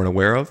that we weren't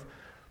aware of.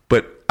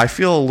 But I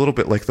feel a little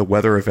bit like the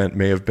weather event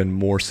may have been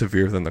more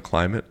severe than the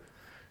climate.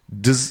 I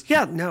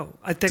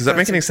think does that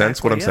make any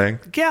sense? What I'm saying?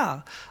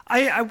 Yeah,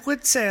 I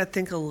would say I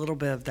think a little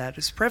bit of that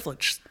is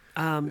privilege.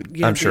 I'm sure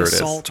the it is.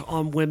 assault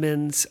on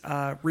women's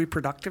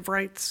reproductive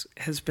rights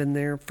has been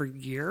there for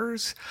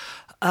years.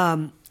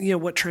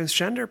 What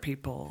transgender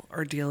people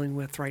are dealing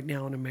with right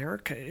now in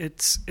America,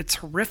 it's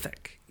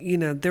horrific.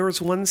 There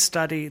was one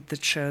study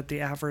that showed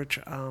the average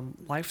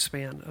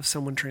lifespan of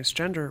someone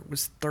transgender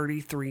was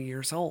 33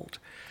 years old.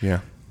 Yeah.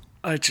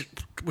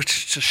 Which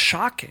is just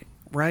shocking,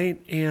 right?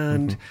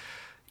 And,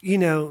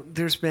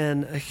 there's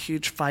been a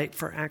huge fight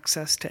for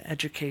access to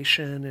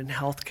education and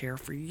healthcare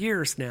for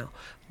years now.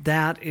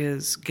 That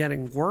is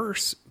getting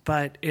worse,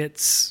 but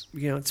it's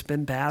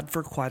been bad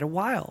for quite a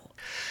while.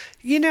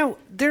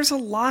 There's a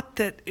lot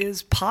that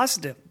is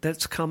positive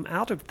that's come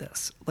out of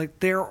this. Like,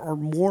 there are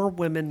more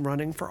women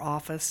running for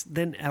office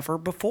than ever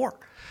before.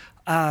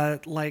 I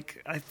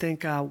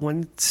think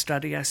one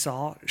study I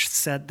saw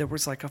said there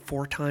was like a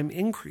 4-time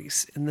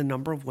increase in the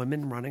number of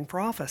women running for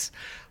office.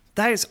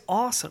 That is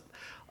awesome.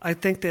 I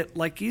think that,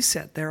 like you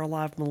said, there are a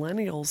lot of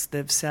millennials that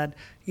have said,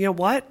 you know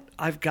what,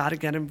 I've got to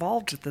get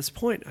involved at this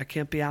point. I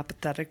can't be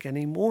apathetic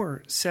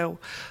anymore. So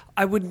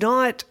I would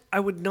not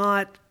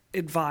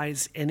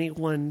advise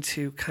anyone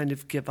to kind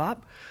of give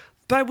up.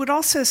 But I would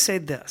also say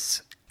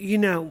this,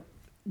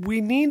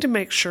 we need to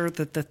make sure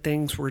that the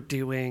things we're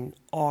doing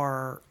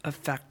are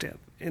effective.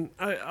 And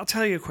I'll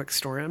tell you a quick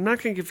story. I'm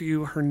not going to give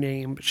you her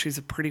name, but she's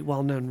a pretty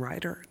well-known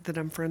writer that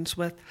I'm friends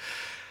with.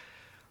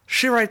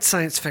 She writes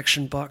science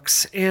fiction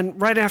books. And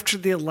right after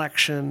the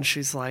election,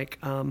 she's like,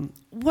 I'm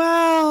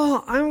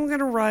going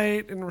to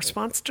write, in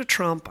response to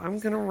Trump, I'm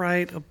going to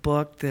write a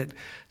book that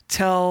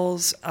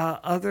tells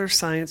other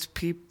science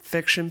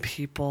fiction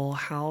people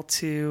how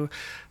to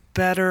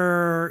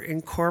better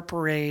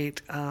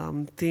incorporate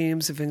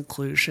themes of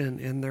inclusion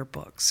in their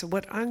books. So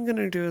what I'm going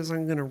to do is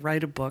I'm going to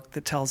write a book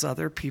that tells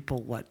other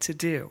people what to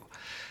do.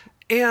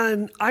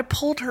 And I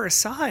pulled her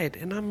aside,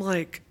 and I'm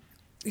like,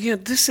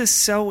 this is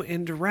so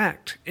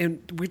indirect,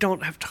 and we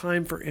don't have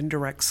time for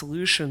indirect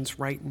solutions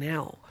right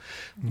now.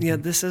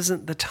 Mm-hmm. This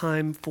isn't the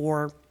time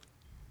for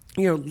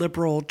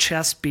liberal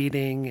chest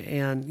beating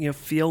and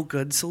feel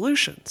good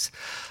solutions.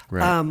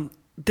 Right.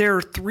 There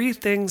are 3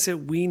 things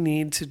that we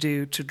need to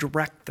do to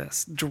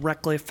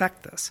directly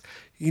affect this.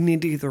 You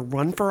need to either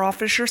run for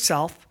office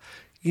yourself,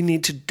 you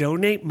need to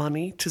donate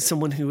money to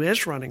someone who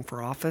is running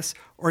for office,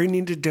 or you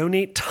need to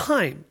donate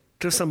time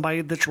to somebody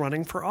that's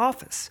running for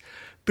office.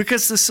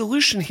 Because the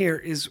solution here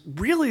is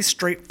really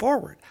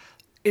straightforward.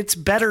 It's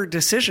better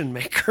decision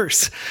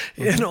makers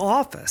in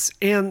office.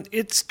 And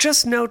it's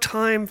just no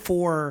time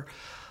for,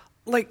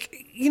 what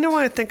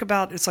I think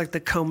about? It's like the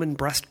Komen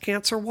breast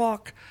cancer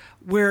walk,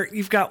 where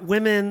you've got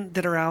women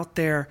that are out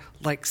there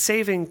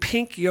saving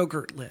pink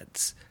yogurt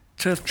lids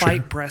to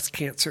fight breast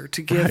cancer,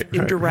 to give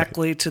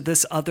indirectly to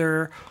this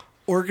other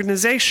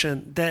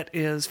organization that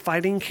is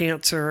fighting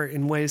cancer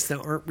in ways that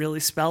aren't really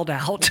spelled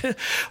out.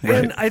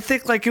 And I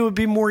think it would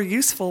be more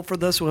useful for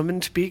those women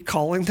to be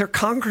calling their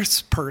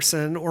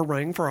congressperson or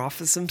running for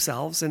office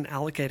themselves and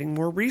allocating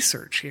more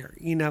research here.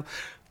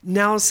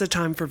 Now is the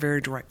time for very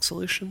direct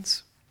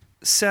solutions.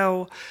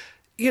 So,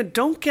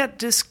 don't get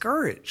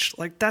discouraged.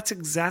 That's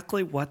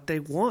exactly what they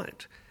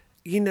want.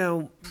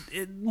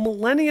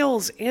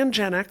 Millennials and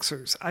Gen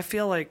Xers, I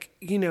feel like,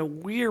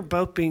 we are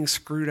both being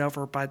screwed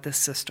over by this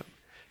system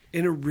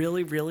in a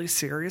really, really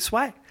serious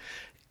way.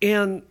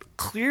 And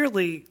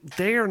clearly,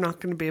 they are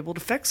not going to be able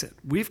to fix it.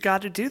 We've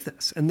got to do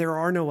this, and there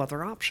are no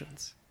other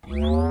options.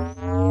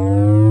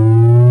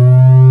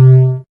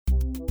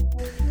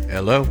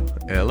 Hello.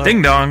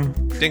 Ding dong.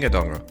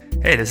 Ding-a-dong.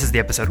 Hey, this is the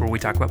episode where we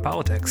talk about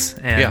politics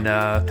and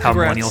how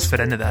Congrats. millennials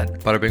fit into that.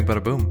 Bada bing,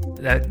 bada boom.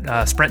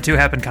 That Sprint 2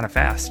 happened kind of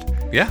fast.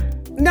 Yeah.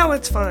 No,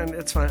 it's fine.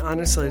 It's fine.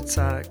 Honestly, it's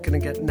going to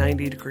get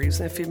 90 degrees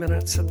in a few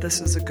minutes, so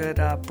this is a good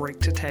break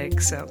to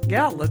take. So,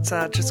 yeah, let's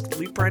just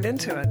leap right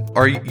into it.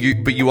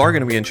 But you are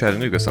going to be in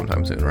Chattanooga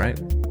sometime soon, right?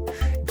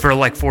 For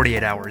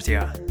 48 hours,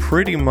 yeah.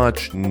 Pretty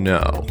much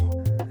no.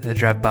 They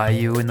drive by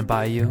you in the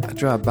bayou. I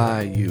drive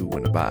by you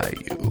in the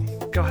bayou.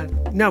 Go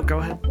ahead. No, go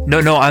ahead.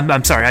 No,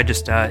 I'm sorry. I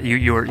just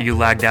you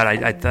lagged out.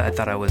 I thought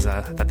that was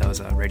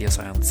a radio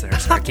silence there.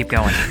 So keep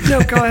going.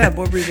 No, go ahead.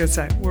 What were you gonna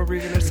say?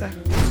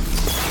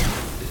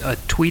 A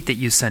tweet that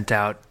you sent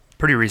out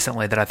pretty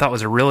recently that I thought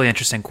was a really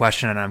interesting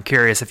question, and I'm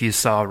curious if you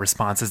saw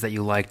responses that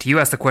you liked. You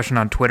asked the question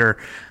on Twitter.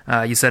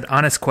 You said,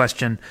 "Honest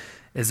question.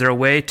 Is there a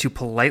way to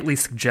politely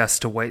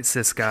suggest to white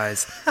cis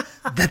guys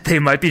that they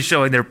might be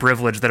showing their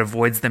privilege that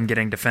avoids them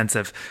getting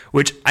defensive?"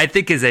 Which I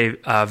think is a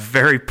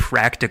very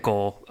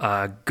practical,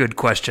 good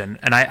question.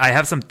 And I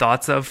have some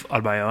thoughts of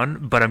on my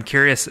own, but I'm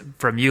curious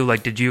from you,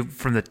 did you,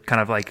 from the kind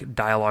of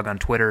dialogue on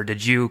Twitter,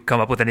 did you come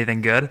up with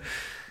anything good?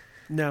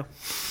 No.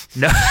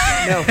 No.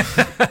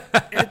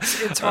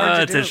 It's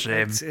hard to do. It's a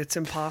shame. It's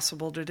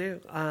impossible to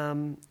do.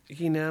 I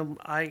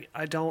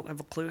don't have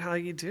a clue how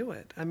you do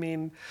it. I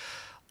mean,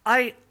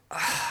 how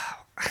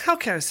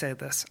can I say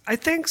this? I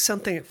think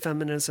something that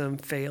feminism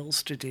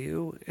fails to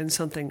do, and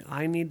something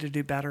I need to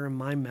do better in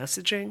my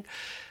messaging,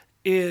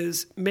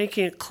 is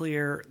making it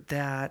clear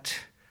that,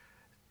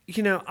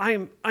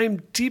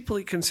 I'm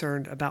deeply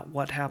concerned about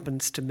what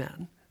happens to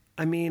men.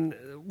 I mean,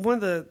 one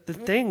of the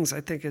things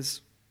I think is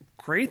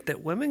great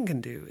that women can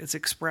do is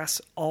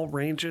express all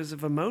ranges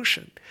of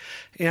emotion.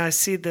 And I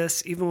see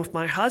this even with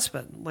my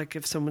husband. Like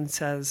if someone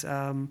says,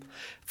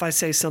 if I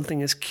say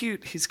something is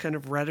cute, he's kind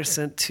of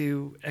reticent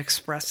to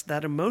express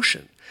that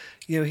emotion.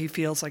 He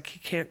feels like he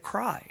can't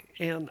cry.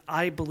 And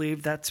I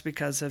believe that's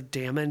because of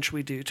damage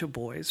we do to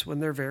boys when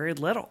they're very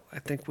little. I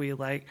think we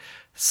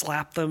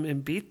slap them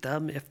and beat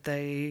them if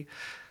they,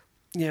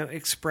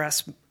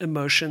 express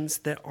emotions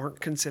that aren't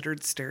considered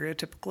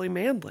stereotypically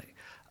manly.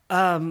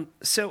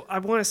 So I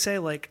want to say,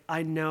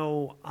 I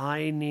know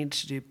I need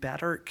to do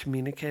better at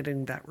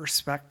communicating that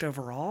respect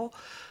overall,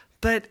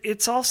 but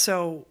it's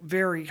also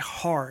very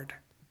hard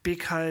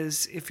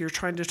because if you're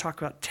trying to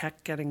talk about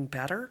tech getting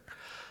better,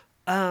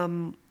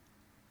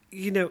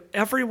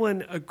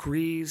 everyone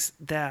agrees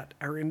that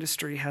our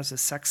industry has a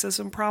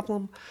sexism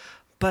problem,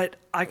 but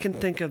I can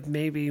think of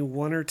maybe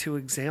one or two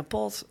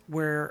examples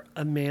where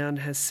a man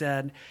has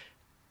said,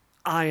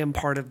 I am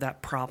part of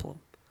that problem.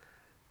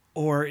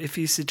 Or if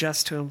you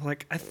suggest to him,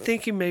 I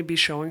think you may be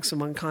showing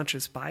some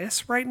unconscious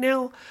bias right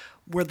now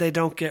where they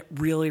don't get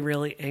really,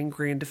 really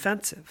angry and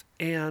defensive.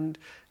 And,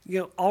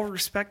 all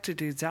respect to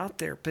dudes out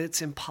there, but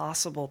it's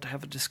impossible to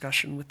have a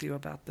discussion with you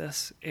about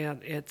this.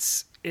 And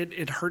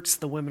it hurts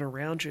the women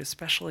around you,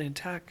 especially in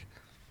tech.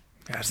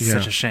 That's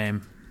such a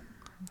shame.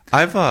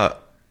 I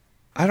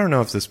don't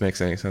know if this makes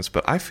any sense,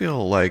 but I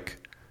feel like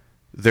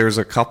there's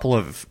a couple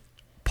of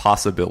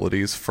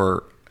possibilities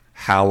for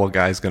how a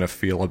guy's going to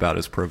feel about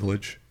his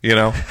privilege,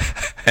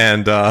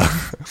 And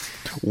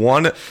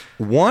one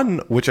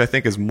which I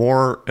think is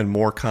more and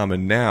more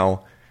common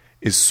now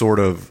is sort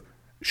of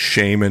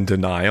shame and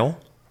denial,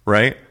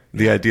 right?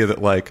 The idea that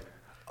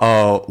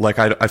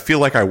I feel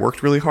like I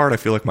worked really hard. I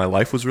feel like my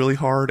life was really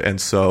hard.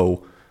 And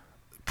so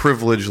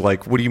privilege,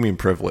 what do you mean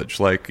privilege?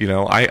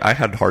 I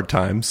had hard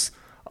times.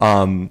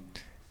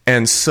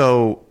 And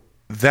so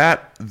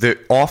that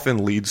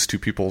often leads to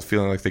people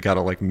feeling like they got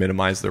to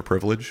minimize their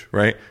privilege,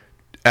 right?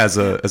 As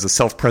a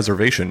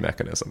self-preservation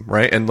mechanism,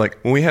 right? And when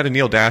we had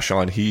Anil Dash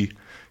on, he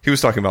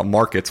was talking about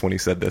markets when he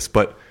said this,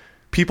 but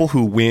people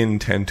who win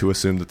tend to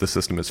assume that the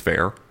system is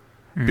fair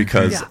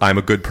because I'm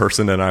a good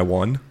person and I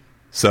won.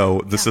 So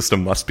the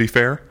system must be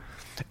fair.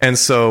 And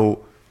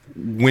so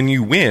when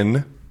you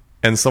win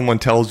and someone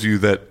tells you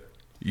that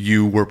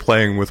you were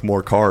playing with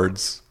more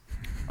cards,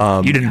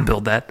 you didn't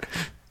build that.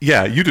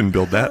 Yeah, you didn't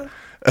build that.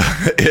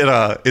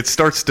 It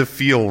starts to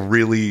feel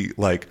really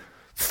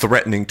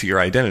threatening to your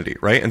identity,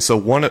 right? And so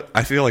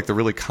I feel like the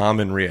really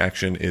common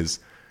reaction is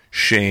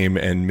shame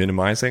and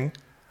minimizing.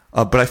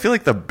 But I feel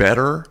like the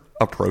better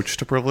approach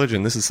to privilege,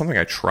 and this is something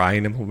I try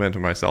and implement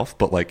in myself,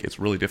 but it's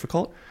really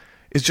difficult,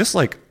 is just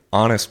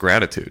honest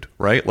gratitude,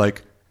 right?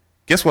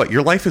 Guess what?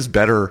 Your life is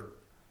better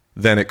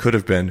than it could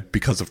have been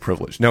because of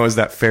privilege. Now, is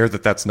that fair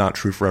that that's not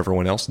true for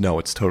everyone else? No,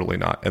 it's totally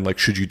not. And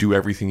should you do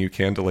everything you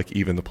can to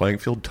even the playing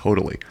field?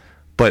 Totally.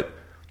 But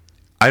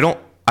I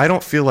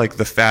don't feel like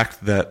the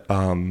fact that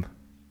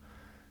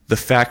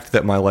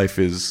my life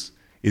is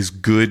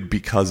good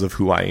because of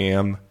who I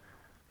am,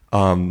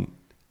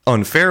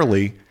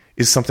 unfairly,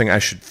 is something I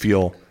should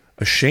feel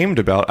ashamed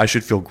about. I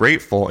should feel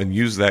grateful and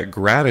use that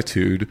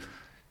gratitude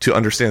to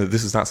understand that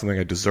this is not something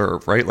I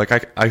deserve, right?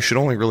 I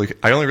only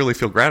really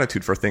feel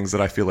gratitude for things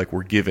that I feel like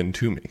were given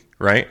to me,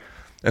 right?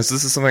 And so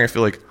this is something I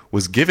feel like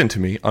was given to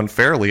me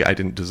unfairly. I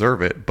didn't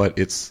deserve it, but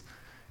it's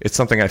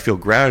something I feel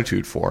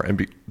gratitude for,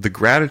 and the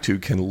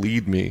gratitude can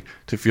lead me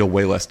to feel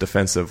way less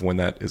defensive when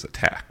that is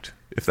attacked,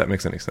 if that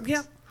makes any sense.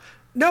 Yeah.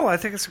 No, I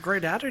think it's a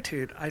great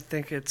attitude. I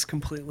think it's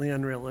completely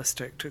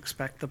unrealistic to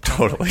expect the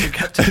public to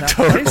get to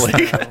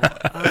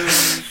that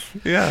place.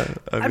 Yeah.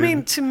 I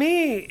mean, to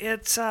me,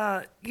 it's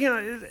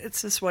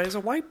it's this way as a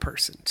white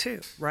person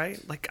too, right?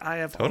 I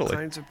have all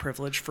kinds of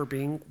privilege for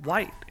being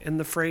white, and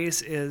the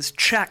phrase is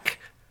check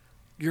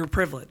your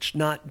privilege,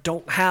 not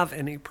don't have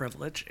any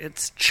privilege.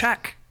 It's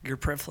check your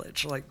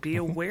privilege, be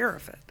aware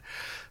of it.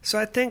 So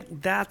I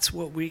think that's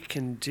what we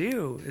can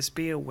do, is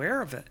be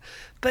aware of it.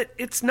 But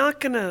it's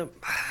not going to,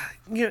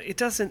 it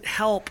doesn't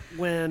help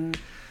when,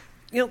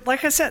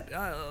 like I said,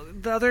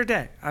 the other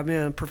day, I'm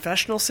in a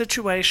professional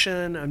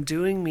situation, I'm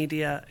doing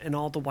media, and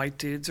all the white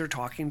dudes are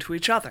talking to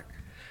each other.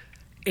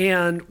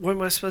 And what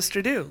am I supposed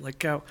to do?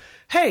 Go,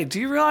 hey, do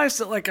you realize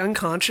that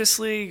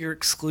unconsciously you're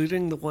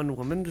excluding the one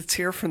woman that's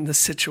here from this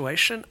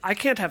situation? I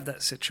can't have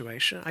that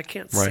situation. I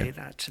can't say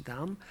that to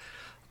them.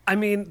 I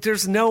mean,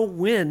 there's no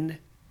win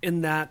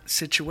in that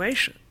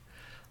situation.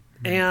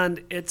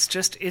 And it's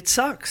just, it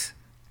sucks.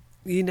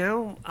 I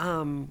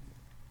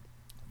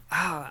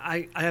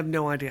have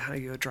no idea how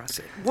you address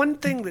it. One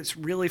thing that's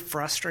really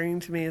frustrating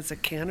to me as a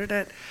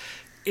candidate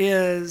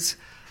is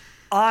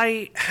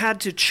I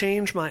had to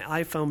change my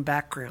iPhone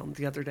background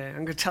the other day. I'm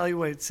going to tell you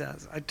what it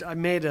says. I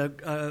made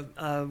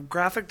a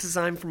graphic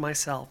design for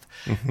myself,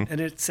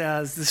 and it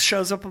says, this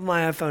shows up on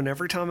my iPhone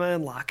every time I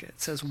unlock it.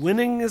 It says,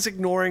 winning is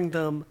ignoring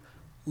them,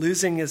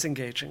 losing is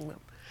engaging them.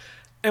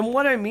 And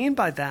what I mean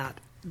by that,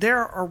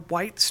 there are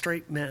white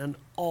straight men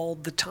all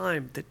the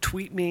time that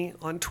tweet me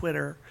on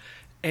Twitter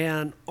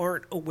and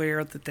aren't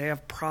aware that they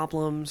have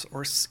problems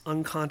or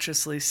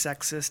unconsciously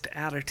sexist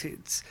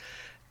attitudes.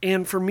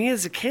 And for me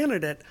as a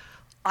candidate,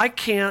 I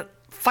can't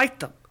fight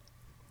them.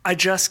 I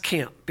just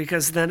can't,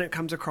 because then it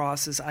comes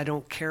across as I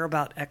don't care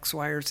about X,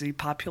 Y, or Z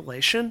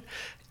population,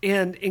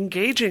 and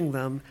engaging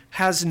them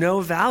has no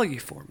value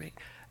for me.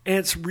 And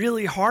it's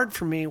really hard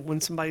for me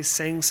when somebody's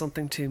saying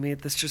something to me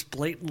that's just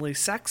blatantly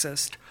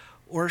sexist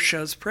or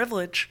shows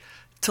privilege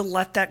to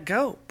let that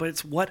go. But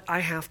it's what I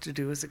have to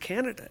do as a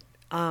candidate.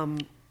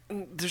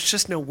 There's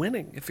just no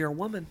winning if you're a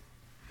woman.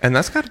 And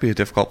that's got to be a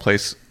difficult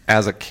place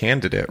as a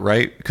candidate,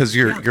 right? Because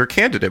you're a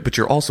candidate, but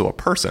you're also a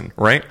person,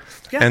 right?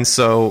 Yeah. And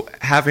so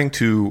having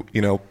to,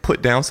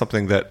 put down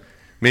something that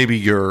maybe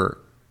your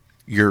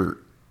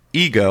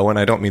ego, and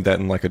I don't mean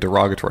that in like a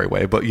derogatory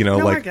way, but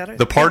I get it.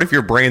 the part of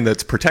your brain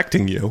that's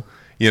protecting you,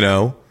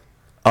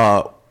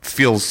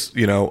 feels,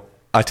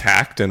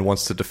 attacked and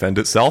wants to defend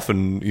itself,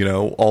 and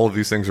all of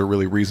these things are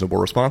really reasonable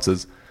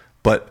responses.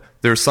 But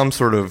there's some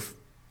sort of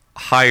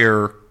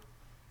higher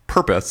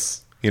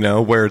purpose,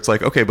 where it's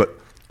like, okay, but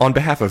on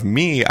behalf of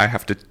me, I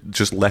have to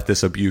just let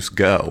this abuse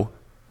go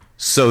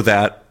so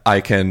that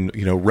I can,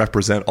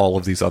 represent all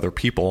of these other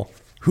people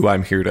who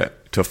I'm here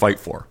to fight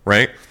for,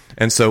 right?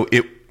 And so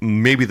it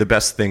maybe the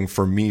best thing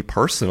for me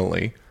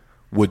personally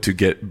would to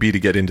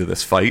get into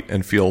this fight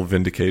and feel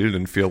vindicated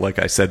and feel like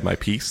I said my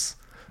piece.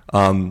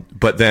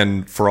 But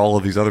then for all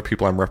of these other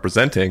people I'm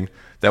representing,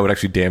 that would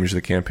actually damage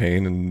the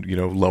campaign and,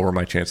 lower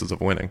my chances of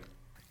winning.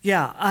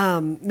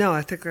 Yeah. No,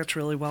 I think that's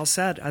really well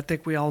said. I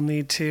think we all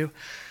need to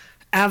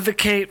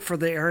advocate for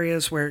the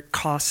areas where it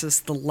costs us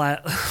the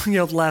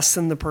less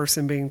than the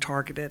person being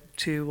targeted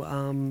to,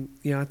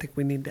 I think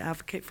we need to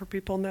advocate for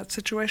people in that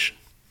situation.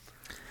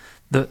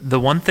 The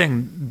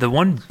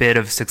one bit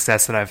of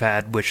success that I've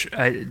had, which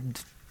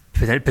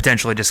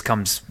potentially just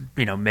comes,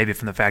 maybe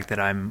from the fact that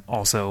I'm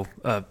also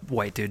a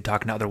white dude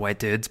talking to other white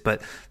dudes,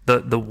 but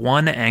the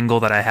one angle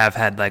that I have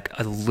had like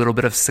a little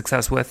bit of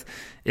success with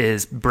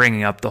is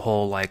bringing up the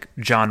whole like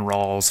John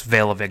Rawls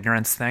veil of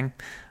ignorance thing,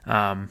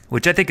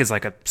 which I think is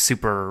like a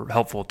super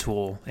helpful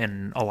tool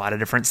in a lot of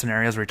different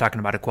scenarios where you're talking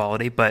about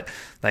equality. But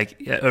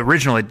like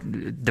originally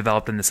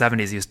developed in the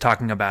 70s, he was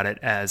talking about it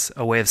as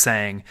a way of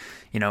saying,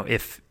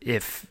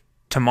 if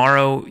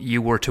tomorrow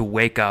you were to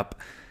wake up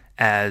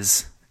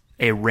as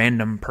a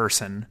random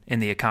person in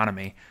the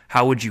economy,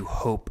 how would you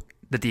hope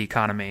that the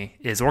economy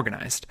is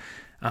organized?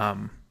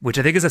 Which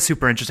I think is a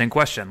super interesting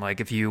question. Like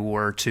if you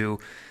were to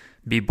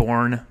be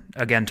born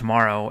again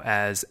tomorrow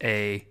as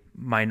a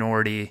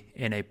minority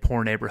in a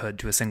poor neighborhood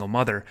to a single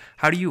mother,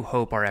 how do you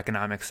hope our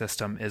economic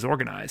system is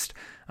organized?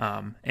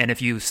 And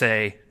if you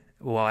say,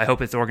 well, I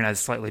hope it's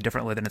organized slightly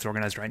differently than it's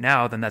organized right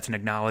now, then that's an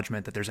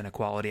acknowledgement that there's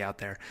inequality out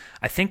there.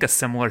 I think a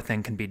similar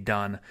thing can be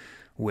done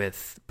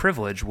with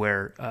privilege,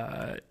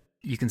 where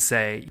you can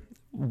say,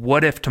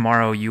 what if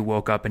tomorrow you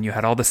woke up and you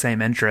had all the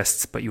same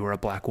interests, but you were a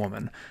black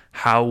woman?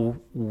 How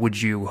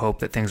would you hope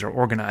that things are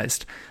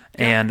organized?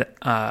 Yeah. And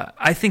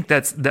I think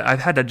I've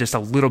had just a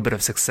little bit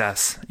of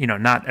success,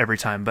 not every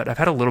time, but I've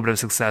had a little bit of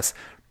success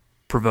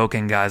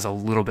provoking guys a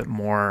little bit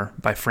more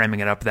by framing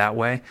it up that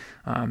way,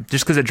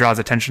 just because it draws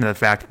attention to the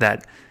fact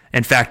that,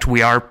 in fact,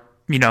 we are,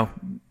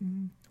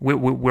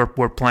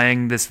 we're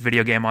playing this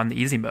video game on the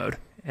easy mode.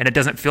 And it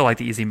doesn't feel like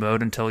the easy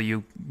mode until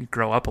you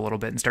grow up a little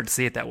bit and start to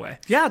see it that way.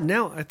 Yeah,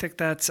 no, I think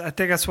that's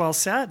well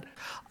said.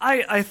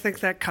 I think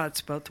that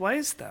cuts both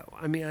ways, though.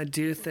 I mean, I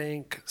do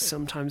think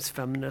sometimes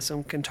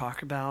feminism can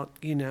talk about,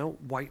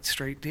 white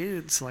straight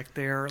dudes like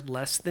they're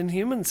less than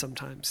human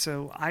sometimes.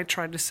 So I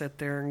try to sit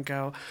there and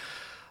go,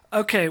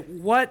 okay,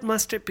 what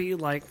must it be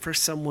like for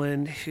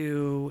someone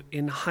who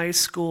in high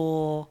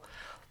school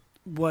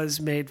was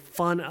made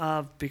fun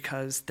of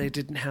because they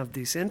didn't have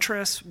these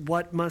interests?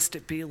 What must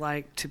it be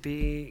like to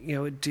be,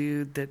 a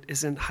dude that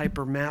isn't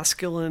hyper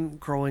masculine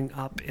growing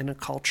up in a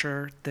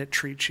culture that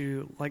treats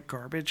you like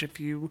garbage if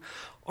you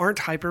aren't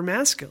hyper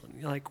masculine?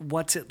 Like,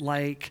 what's it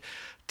like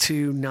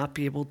to not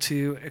be able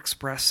to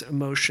express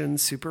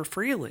emotions super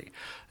freely?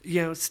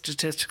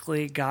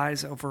 Statistically,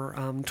 guys over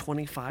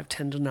 25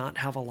 tend to not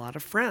have a lot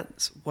of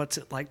friends. What's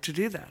it like to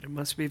do that? It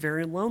must be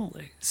very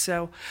lonely.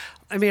 So,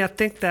 I mean, I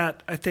think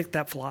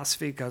that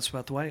philosophy goes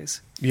both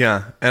ways.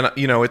 Yeah, and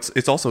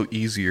it's also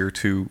easier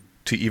to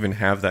even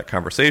have that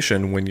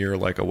conversation when you're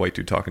like a white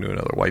dude talking to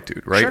another white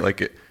dude, right? Sure.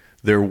 Like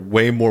they're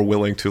way more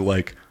willing to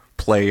like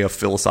play a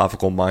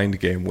philosophical mind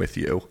game with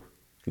you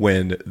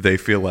when they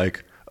feel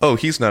like, oh,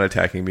 he's not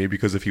attacking me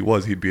because if he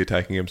was, he'd be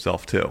attacking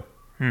himself too,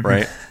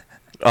 right?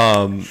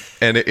 And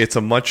it's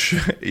a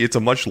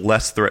much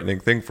less threatening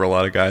thing for a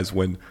lot of guys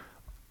when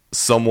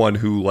someone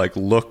who like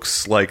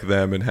looks like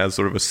them and has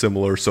sort of a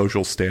similar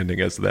social standing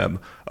as them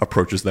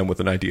approaches them with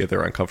an idea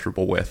they're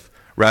uncomfortable with,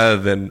 rather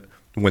than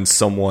when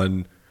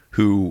someone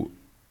who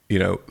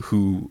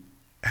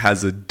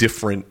has a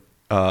different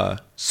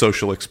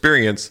social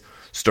experience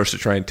starts to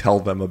try and tell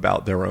them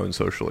about their own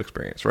social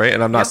experience, right?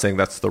 And I'm not saying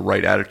that's the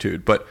right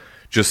attitude, but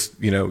just,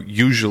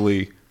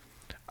 usually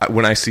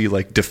when I see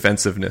like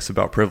defensiveness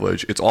about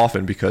privilege, it's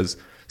often because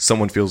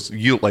someone feels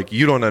you like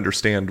you don't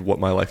understand what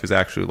my life is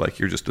actually like.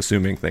 You're just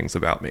assuming things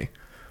about me.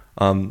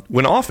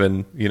 When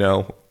often,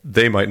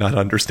 they might not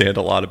understand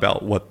a lot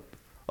about what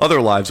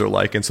other lives are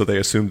like, and so they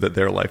assume that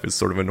their life is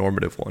sort of a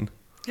normative one.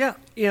 Yeah,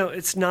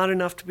 it's not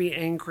enough to be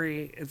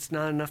angry. It's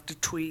not enough to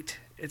tweet.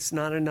 It's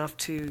not enough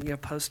to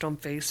post on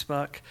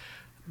Facebook.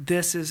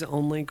 This is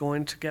only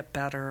going to get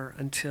better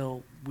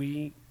until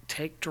we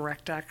take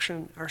direct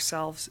action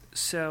ourselves.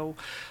 So,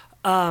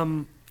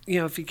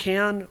 if you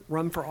can,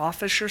 run for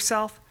office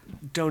yourself,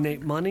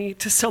 donate money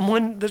to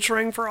someone that's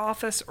running for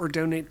office, or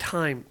donate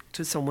time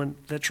to someone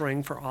that's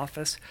running for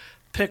office.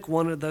 Pick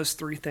one of those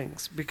three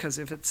things, because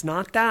if it's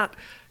not that,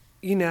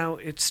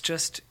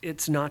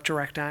 it's not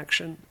direct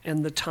action,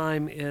 and the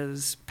time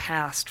is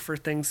past for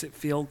things that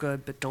feel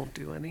good but don't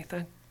do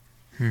anything.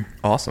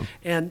 Awesome.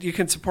 And you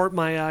can support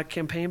my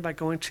campaign by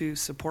going to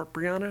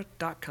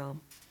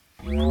supportbrianna.com.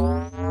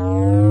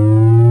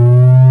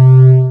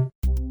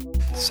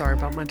 Sorry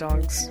about my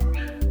dogs.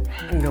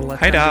 I'm going to let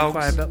Hi, them dogs. be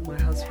quiet, but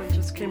my husband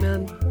just came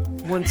in.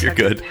 1 second.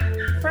 You're good.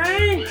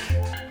 Frank!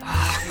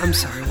 Oh, I'm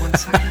sorry, 1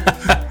 second.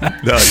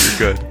 No, you're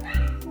good.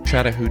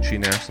 Chattahoochee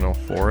National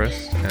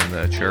Forest and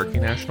the Cherokee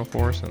National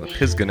Forest and the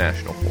Pisgah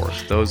National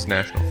Forest. Those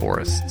national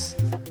forests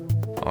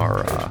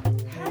are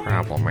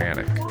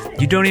problematic.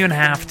 You don't even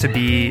have to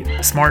be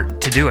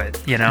smart to do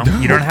it, You don't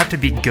have to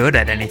be good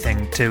at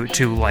anything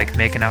to like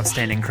make an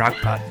outstanding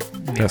crockpot.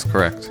 That's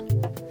correct.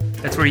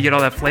 That's where you get all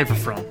that flavor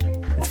from.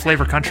 It's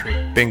flavor country.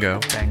 Bingo.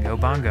 Bango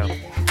bongo.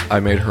 I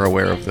made her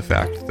aware of the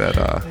fact that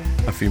a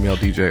female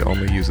DJ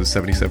only uses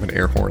 77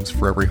 air horns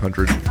for every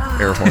 100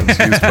 air horns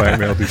used by a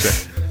male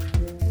DJ.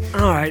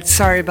 All right,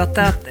 sorry about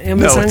that. The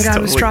Amazon it's guy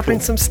was totally dropping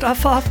cool. some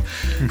stuff off.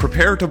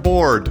 Prepare to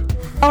board.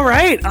 All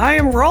right, I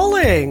am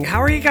rolling.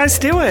 How are you guys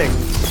doing?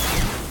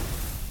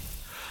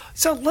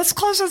 So let's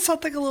close on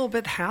something a little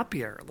bit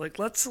happier. Like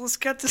let's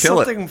get to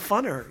Kill it. something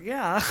funner.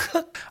 Yeah.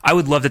 I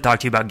would love to talk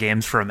to you about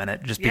games for a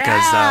minute, just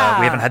because Yeah.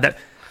 we haven't had that.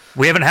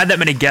 We haven't had that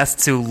many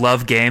guests who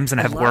love games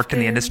and have love worked in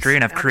the games. industry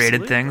and have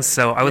created Absolutely. things.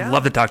 So I would Yeah.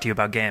 love to talk to you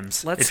about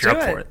games Let's if you're do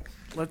up it. for it.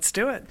 Let's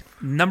do it.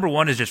 Number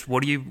one is just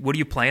what are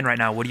you playing right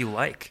now? What do you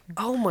like?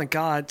 Oh my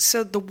God.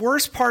 So the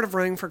worst part of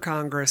running for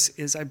Congress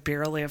is I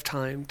barely have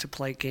time to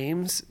play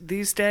games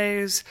these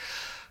days.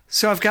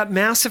 So I've got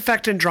Mass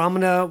Effect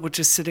Andromeda, which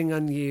is sitting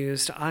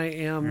unused. I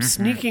am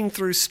sneaking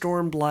through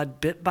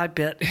Stormblood bit by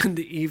bit in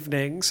the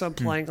evening, so I'm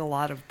playing a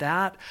lot of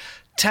that.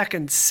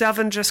 Tekken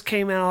 7 just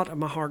came out.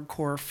 I'm a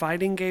hardcore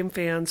fighting game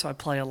fan, so I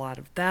play a lot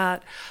of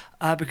that.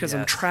 Because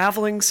I'm Yes.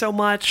 traveling so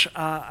much.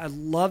 I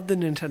love the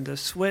Nintendo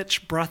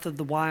Switch. Breath of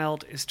the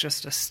Wild is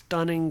just a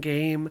stunning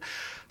game,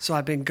 so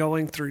I've been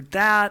going through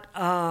that.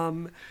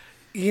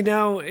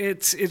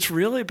 It's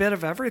really a bit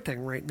of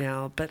everything right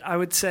now, but I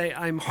would say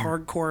I'm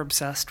hardcore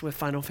obsessed with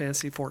Final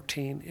Fantasy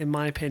XIV. In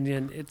my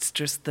opinion, it's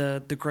just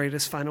the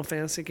greatest Final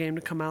Fantasy game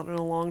to come out in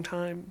a long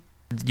time.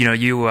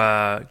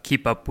 You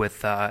keep up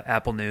with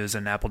Apple News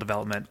and Apple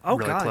development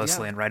really God,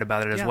 closely yeah. and write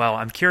about it as Yeah. well.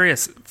 I'm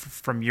curious,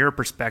 from your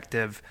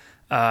perspective,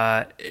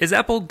 is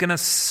Apple going to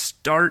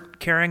start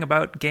caring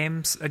about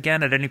games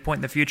again at any point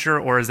in the future,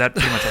 or is that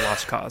pretty much a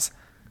lost cause?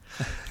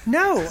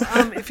 No,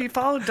 if you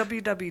followed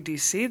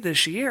WWDC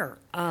this year,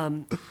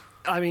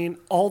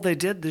 all they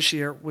did this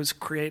year was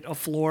create a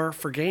floor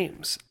for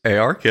games.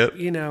 AR kit.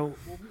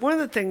 One of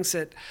the things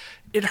that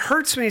it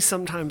hurts me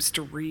sometimes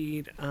to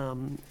read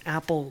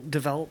Apple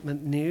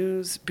development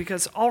news,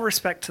 because all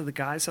respect to the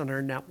guys on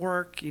our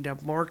network,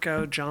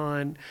 Marco,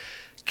 John,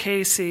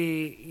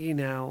 Casey,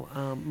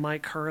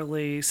 Mike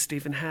Hurley,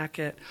 Stephen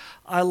Hackett.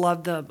 I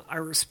love them. I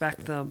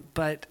respect them,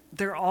 but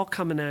they're all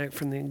coming at it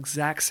from the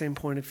exact same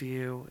point of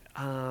view.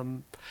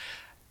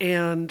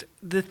 And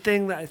the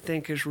thing that I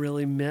think is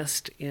really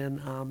missed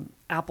in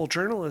Apple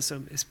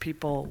journalism is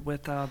people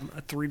with a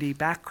 3D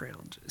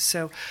background.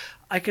 So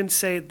I can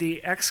say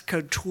the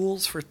Xcode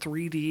tools for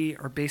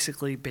 3D are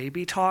basically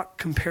baby talk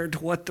compared to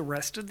what the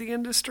rest of the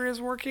industry is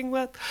working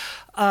with.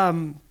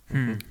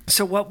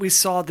 So what we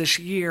saw this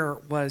year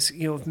was,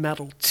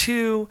 Metal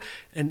 2,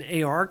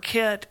 an AR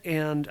kit,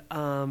 and,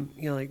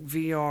 like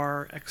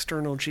VR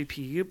external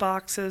GPU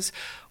boxes.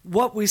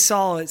 What we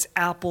saw is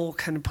Apple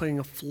kind of putting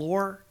a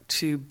floor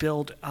to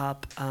build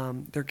up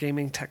their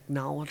gaming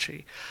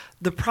technology.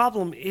 The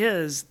problem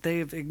is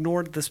they've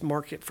ignored this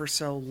market for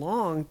so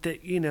long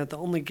that, the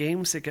only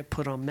games that get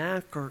put on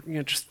Mac are,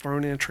 just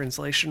thrown in a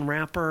translation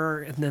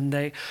wrapper, and then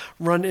they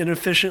run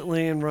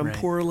inefficiently and run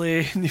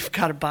poorly, and you've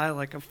got to buy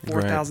like a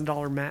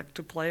 $4,000 Mac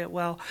to play it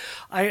well.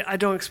 I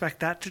don't expect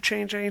that to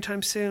change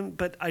anytime soon,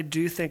 but I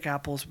do think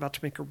Apple's about to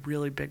make a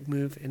really big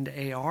move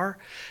into AR.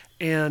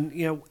 And,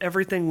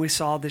 everything we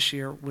saw this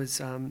year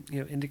was,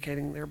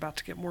 indicating they're about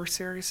to get more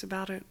serious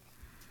about it.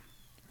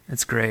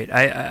 It's great.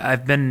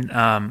 I've been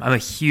I'm a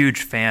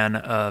huge fan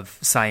of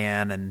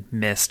Cyan and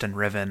Myst and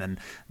Riven, and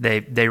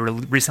they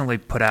recently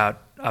put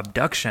out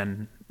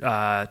Abduction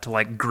to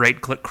like great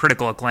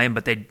critical acclaim,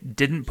 but they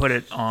didn't put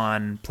it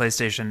on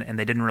PlayStation and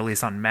they didn't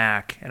release on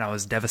Mac, and I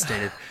was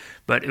devastated.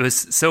 But it was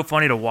so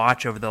funny to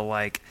watch over the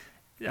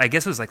I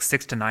guess it was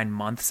 6 to 9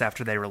 months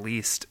after they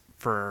released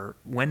for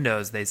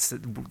Windows, they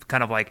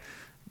kind of like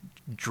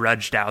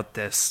dredged out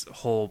this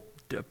whole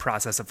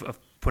process of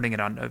putting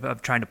it on,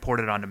 of trying to port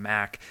it onto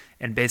Mac,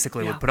 and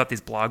basically would put up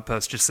these blog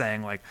posts just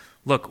saying like,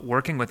 look,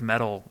 working with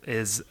Metal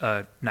is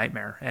a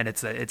nightmare, and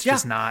it's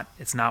just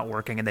not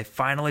working. And they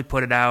finally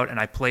put it out, and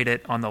I played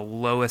it on the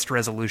lowest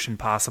resolution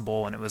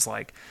possible, and it was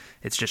like,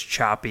 it's just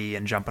choppy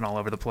and jumping all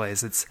over the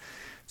place. It's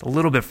a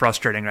little bit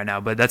frustrating right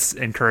now, but that's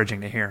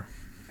encouraging to hear.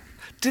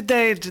 Did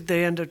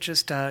they end up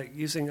just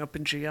using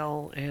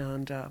OpenGL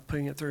and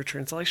putting it through a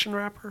translation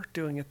wrapper,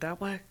 doing it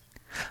that way?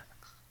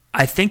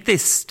 I think they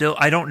still,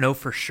 I don't know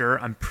for sure.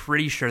 I'm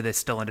pretty sure they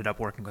still ended up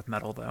working with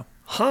Metal, though.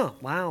 Huh,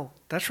 wow.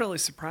 That's really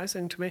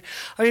surprising to me.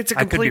 I mean,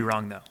 I could be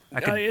wrong, though.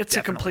 It's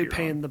a complete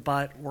pain in the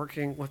butt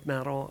working with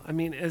Metal. I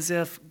mean, as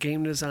if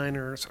game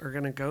designers are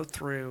going to go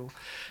through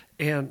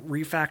and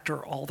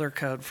refactor all their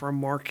code for a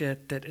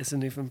market that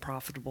isn't even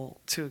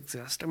profitable to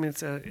exist. I mean,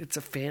 it's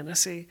a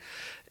fantasy.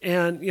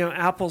 And,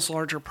 Apple's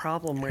larger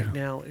problem right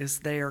now is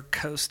they are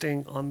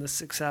coasting on the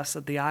success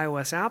of the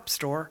iOS App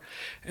Store,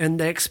 and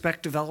they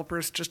expect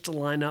developers just to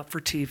line up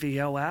for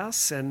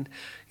tvOS and,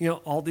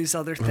 all these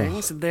other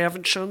things. And they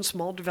haven't shown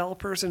small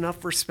developers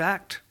enough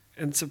respect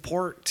and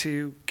support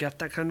to get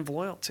that kind of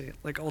loyalty.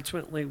 Like,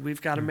 ultimately,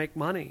 we've got to make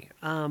money.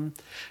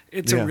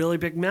 It's a really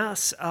big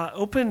mess.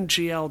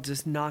 OpenGL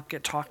does not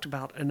get talked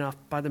about enough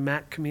by the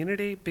Mac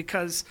community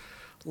because,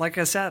 like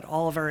I said,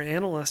 all of our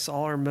analysts,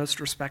 all our most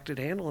respected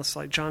analysts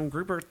like John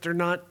Gruber, they're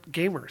not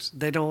gamers.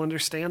 They don't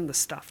understand this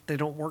stuff. They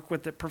don't work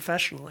with it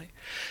professionally.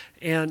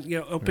 And,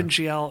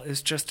 OpenGL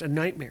is just a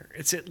nightmare.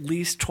 It's at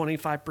least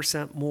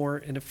 25% more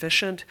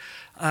inefficient.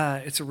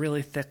 It's a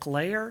really thick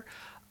layer.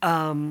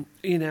 And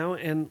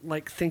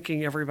like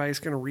thinking everybody's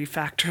going to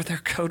refactor their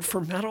code for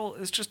Metal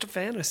is just a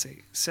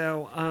fantasy.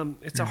 So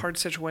it's a hard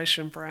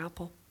situation for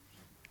Apple.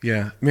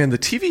 Yeah, man, the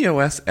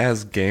tvOS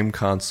as game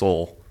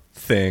console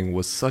thing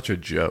was such a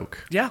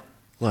joke. Yeah,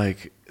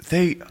 like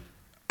they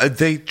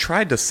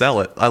tried to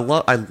sell it. I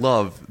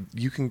love.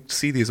 You can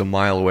see these a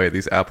mile away.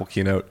 These Apple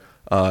keynote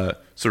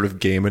sort of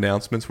game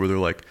announcements where they're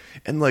like,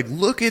 and like,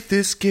 look at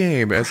this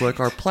game as like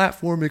our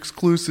platform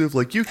exclusive.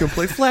 Like you can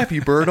play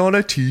Flappy Bird on a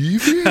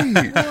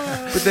TV.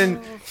 But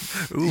then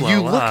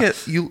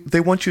they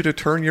want you to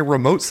turn your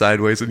remote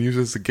sideways and use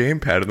it as a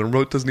gamepad, and the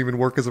remote doesn't even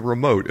work as a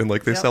remote. And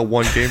like they sell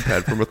one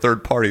gamepad from a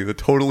third party that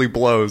totally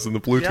blows, and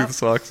the Bluetooth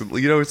sucks. And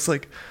it's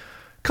like,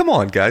 come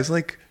on, guys,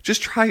 like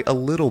just try a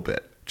little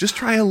bit. Just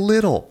try a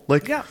little.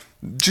 Like,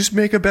 just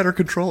make a better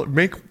controller.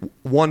 Make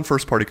one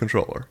first-party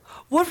controller.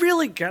 What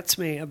really gets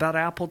me about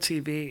Apple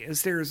TV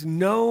is there's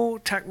no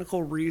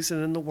technical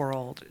reason in the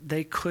world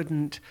they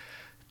couldn't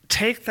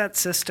take that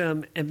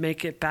system and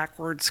make it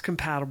backwards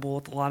compatible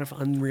with a lot of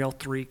Unreal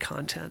 3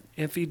 content.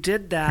 If you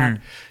did that,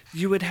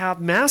 you would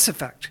have Mass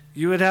Effect.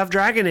 You would have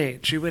Dragon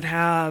Age. You would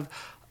have,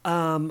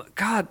 Deus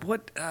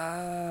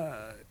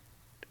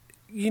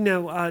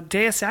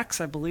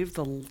Ex, I believe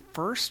the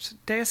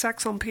first Deus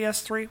Ex on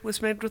PS3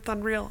 was made with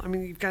Unreal. I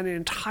mean, you've got an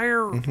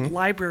entire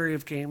library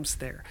of games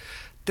there.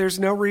 There's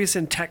no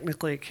reason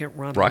technically it can't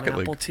run on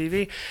Apple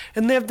TV.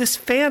 And they have this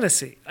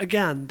fantasy,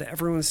 again, that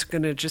everyone's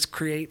going to just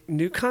create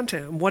new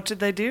content. And what did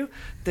they do?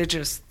 They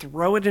just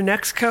throw it in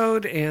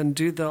Xcode and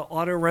do the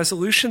auto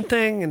resolution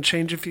thing and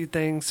change a few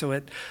things so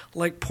it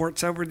like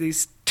ports over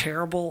these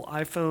terrible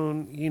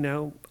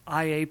iPhone,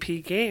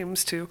 IAP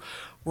games to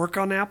work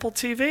on Apple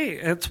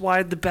TV. It's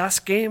why the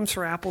best games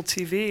for Apple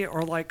TV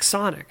are like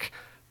Sonic,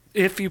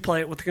 if you play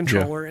it with a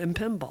controller and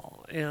pinball.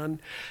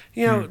 And,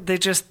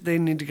 they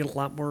need to get a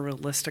lot more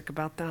realistic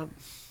about that.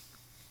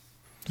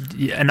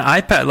 Yeah, an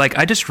iPad, like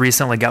I just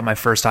recently got my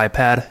first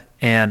iPad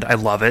and I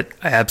love it.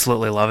 I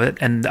absolutely love it.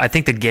 And I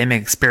think the gaming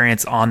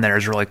experience on there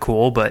is really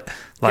cool, but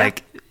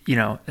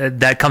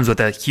that comes with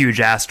a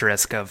huge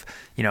asterisk of,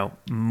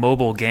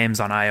 mobile games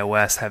on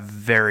iOS have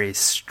very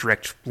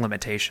strict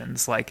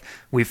limitations. Like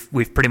we've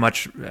pretty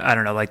much, I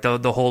don't know, like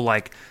the whole,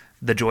 like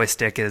the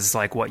joystick is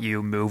like what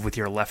you move with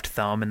your left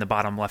thumb in the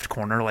bottom left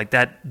corner. Like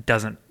that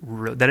doesn't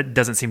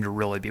seem to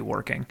really be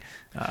working.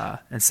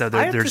 And so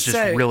there's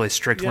just really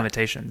strict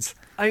limitations.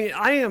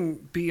 I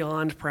am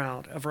beyond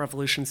proud of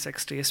Revolution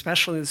 60,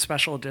 especially the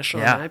special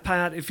edition on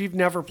iPad. If you've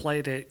never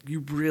played it,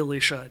 you really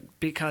should,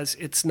 because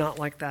it's not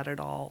like that at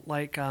all.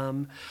 Like,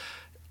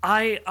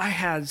 I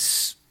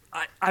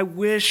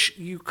wish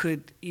you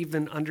could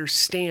even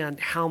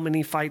understand how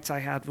many fights I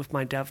had with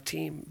my dev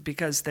team,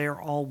 because they're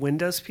all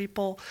Windows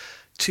people,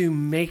 to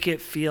make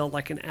it feel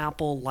like an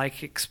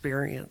Apple-like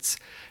experience.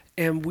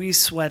 And we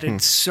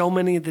sweated so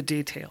many of the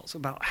details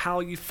about how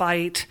you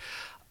fight,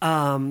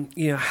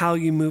 how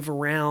you move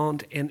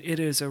around, and it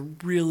is a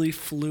really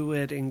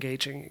fluid,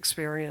 engaging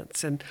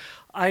experience. And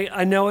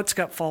I know it's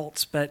got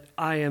faults, but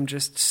I am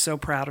just so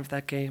proud of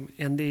that game.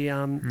 And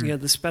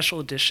the special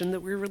edition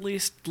that we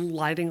released, the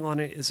lighting on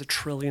it is 1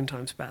 trillion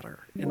times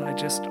better. And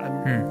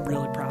I'm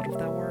really proud of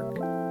that work.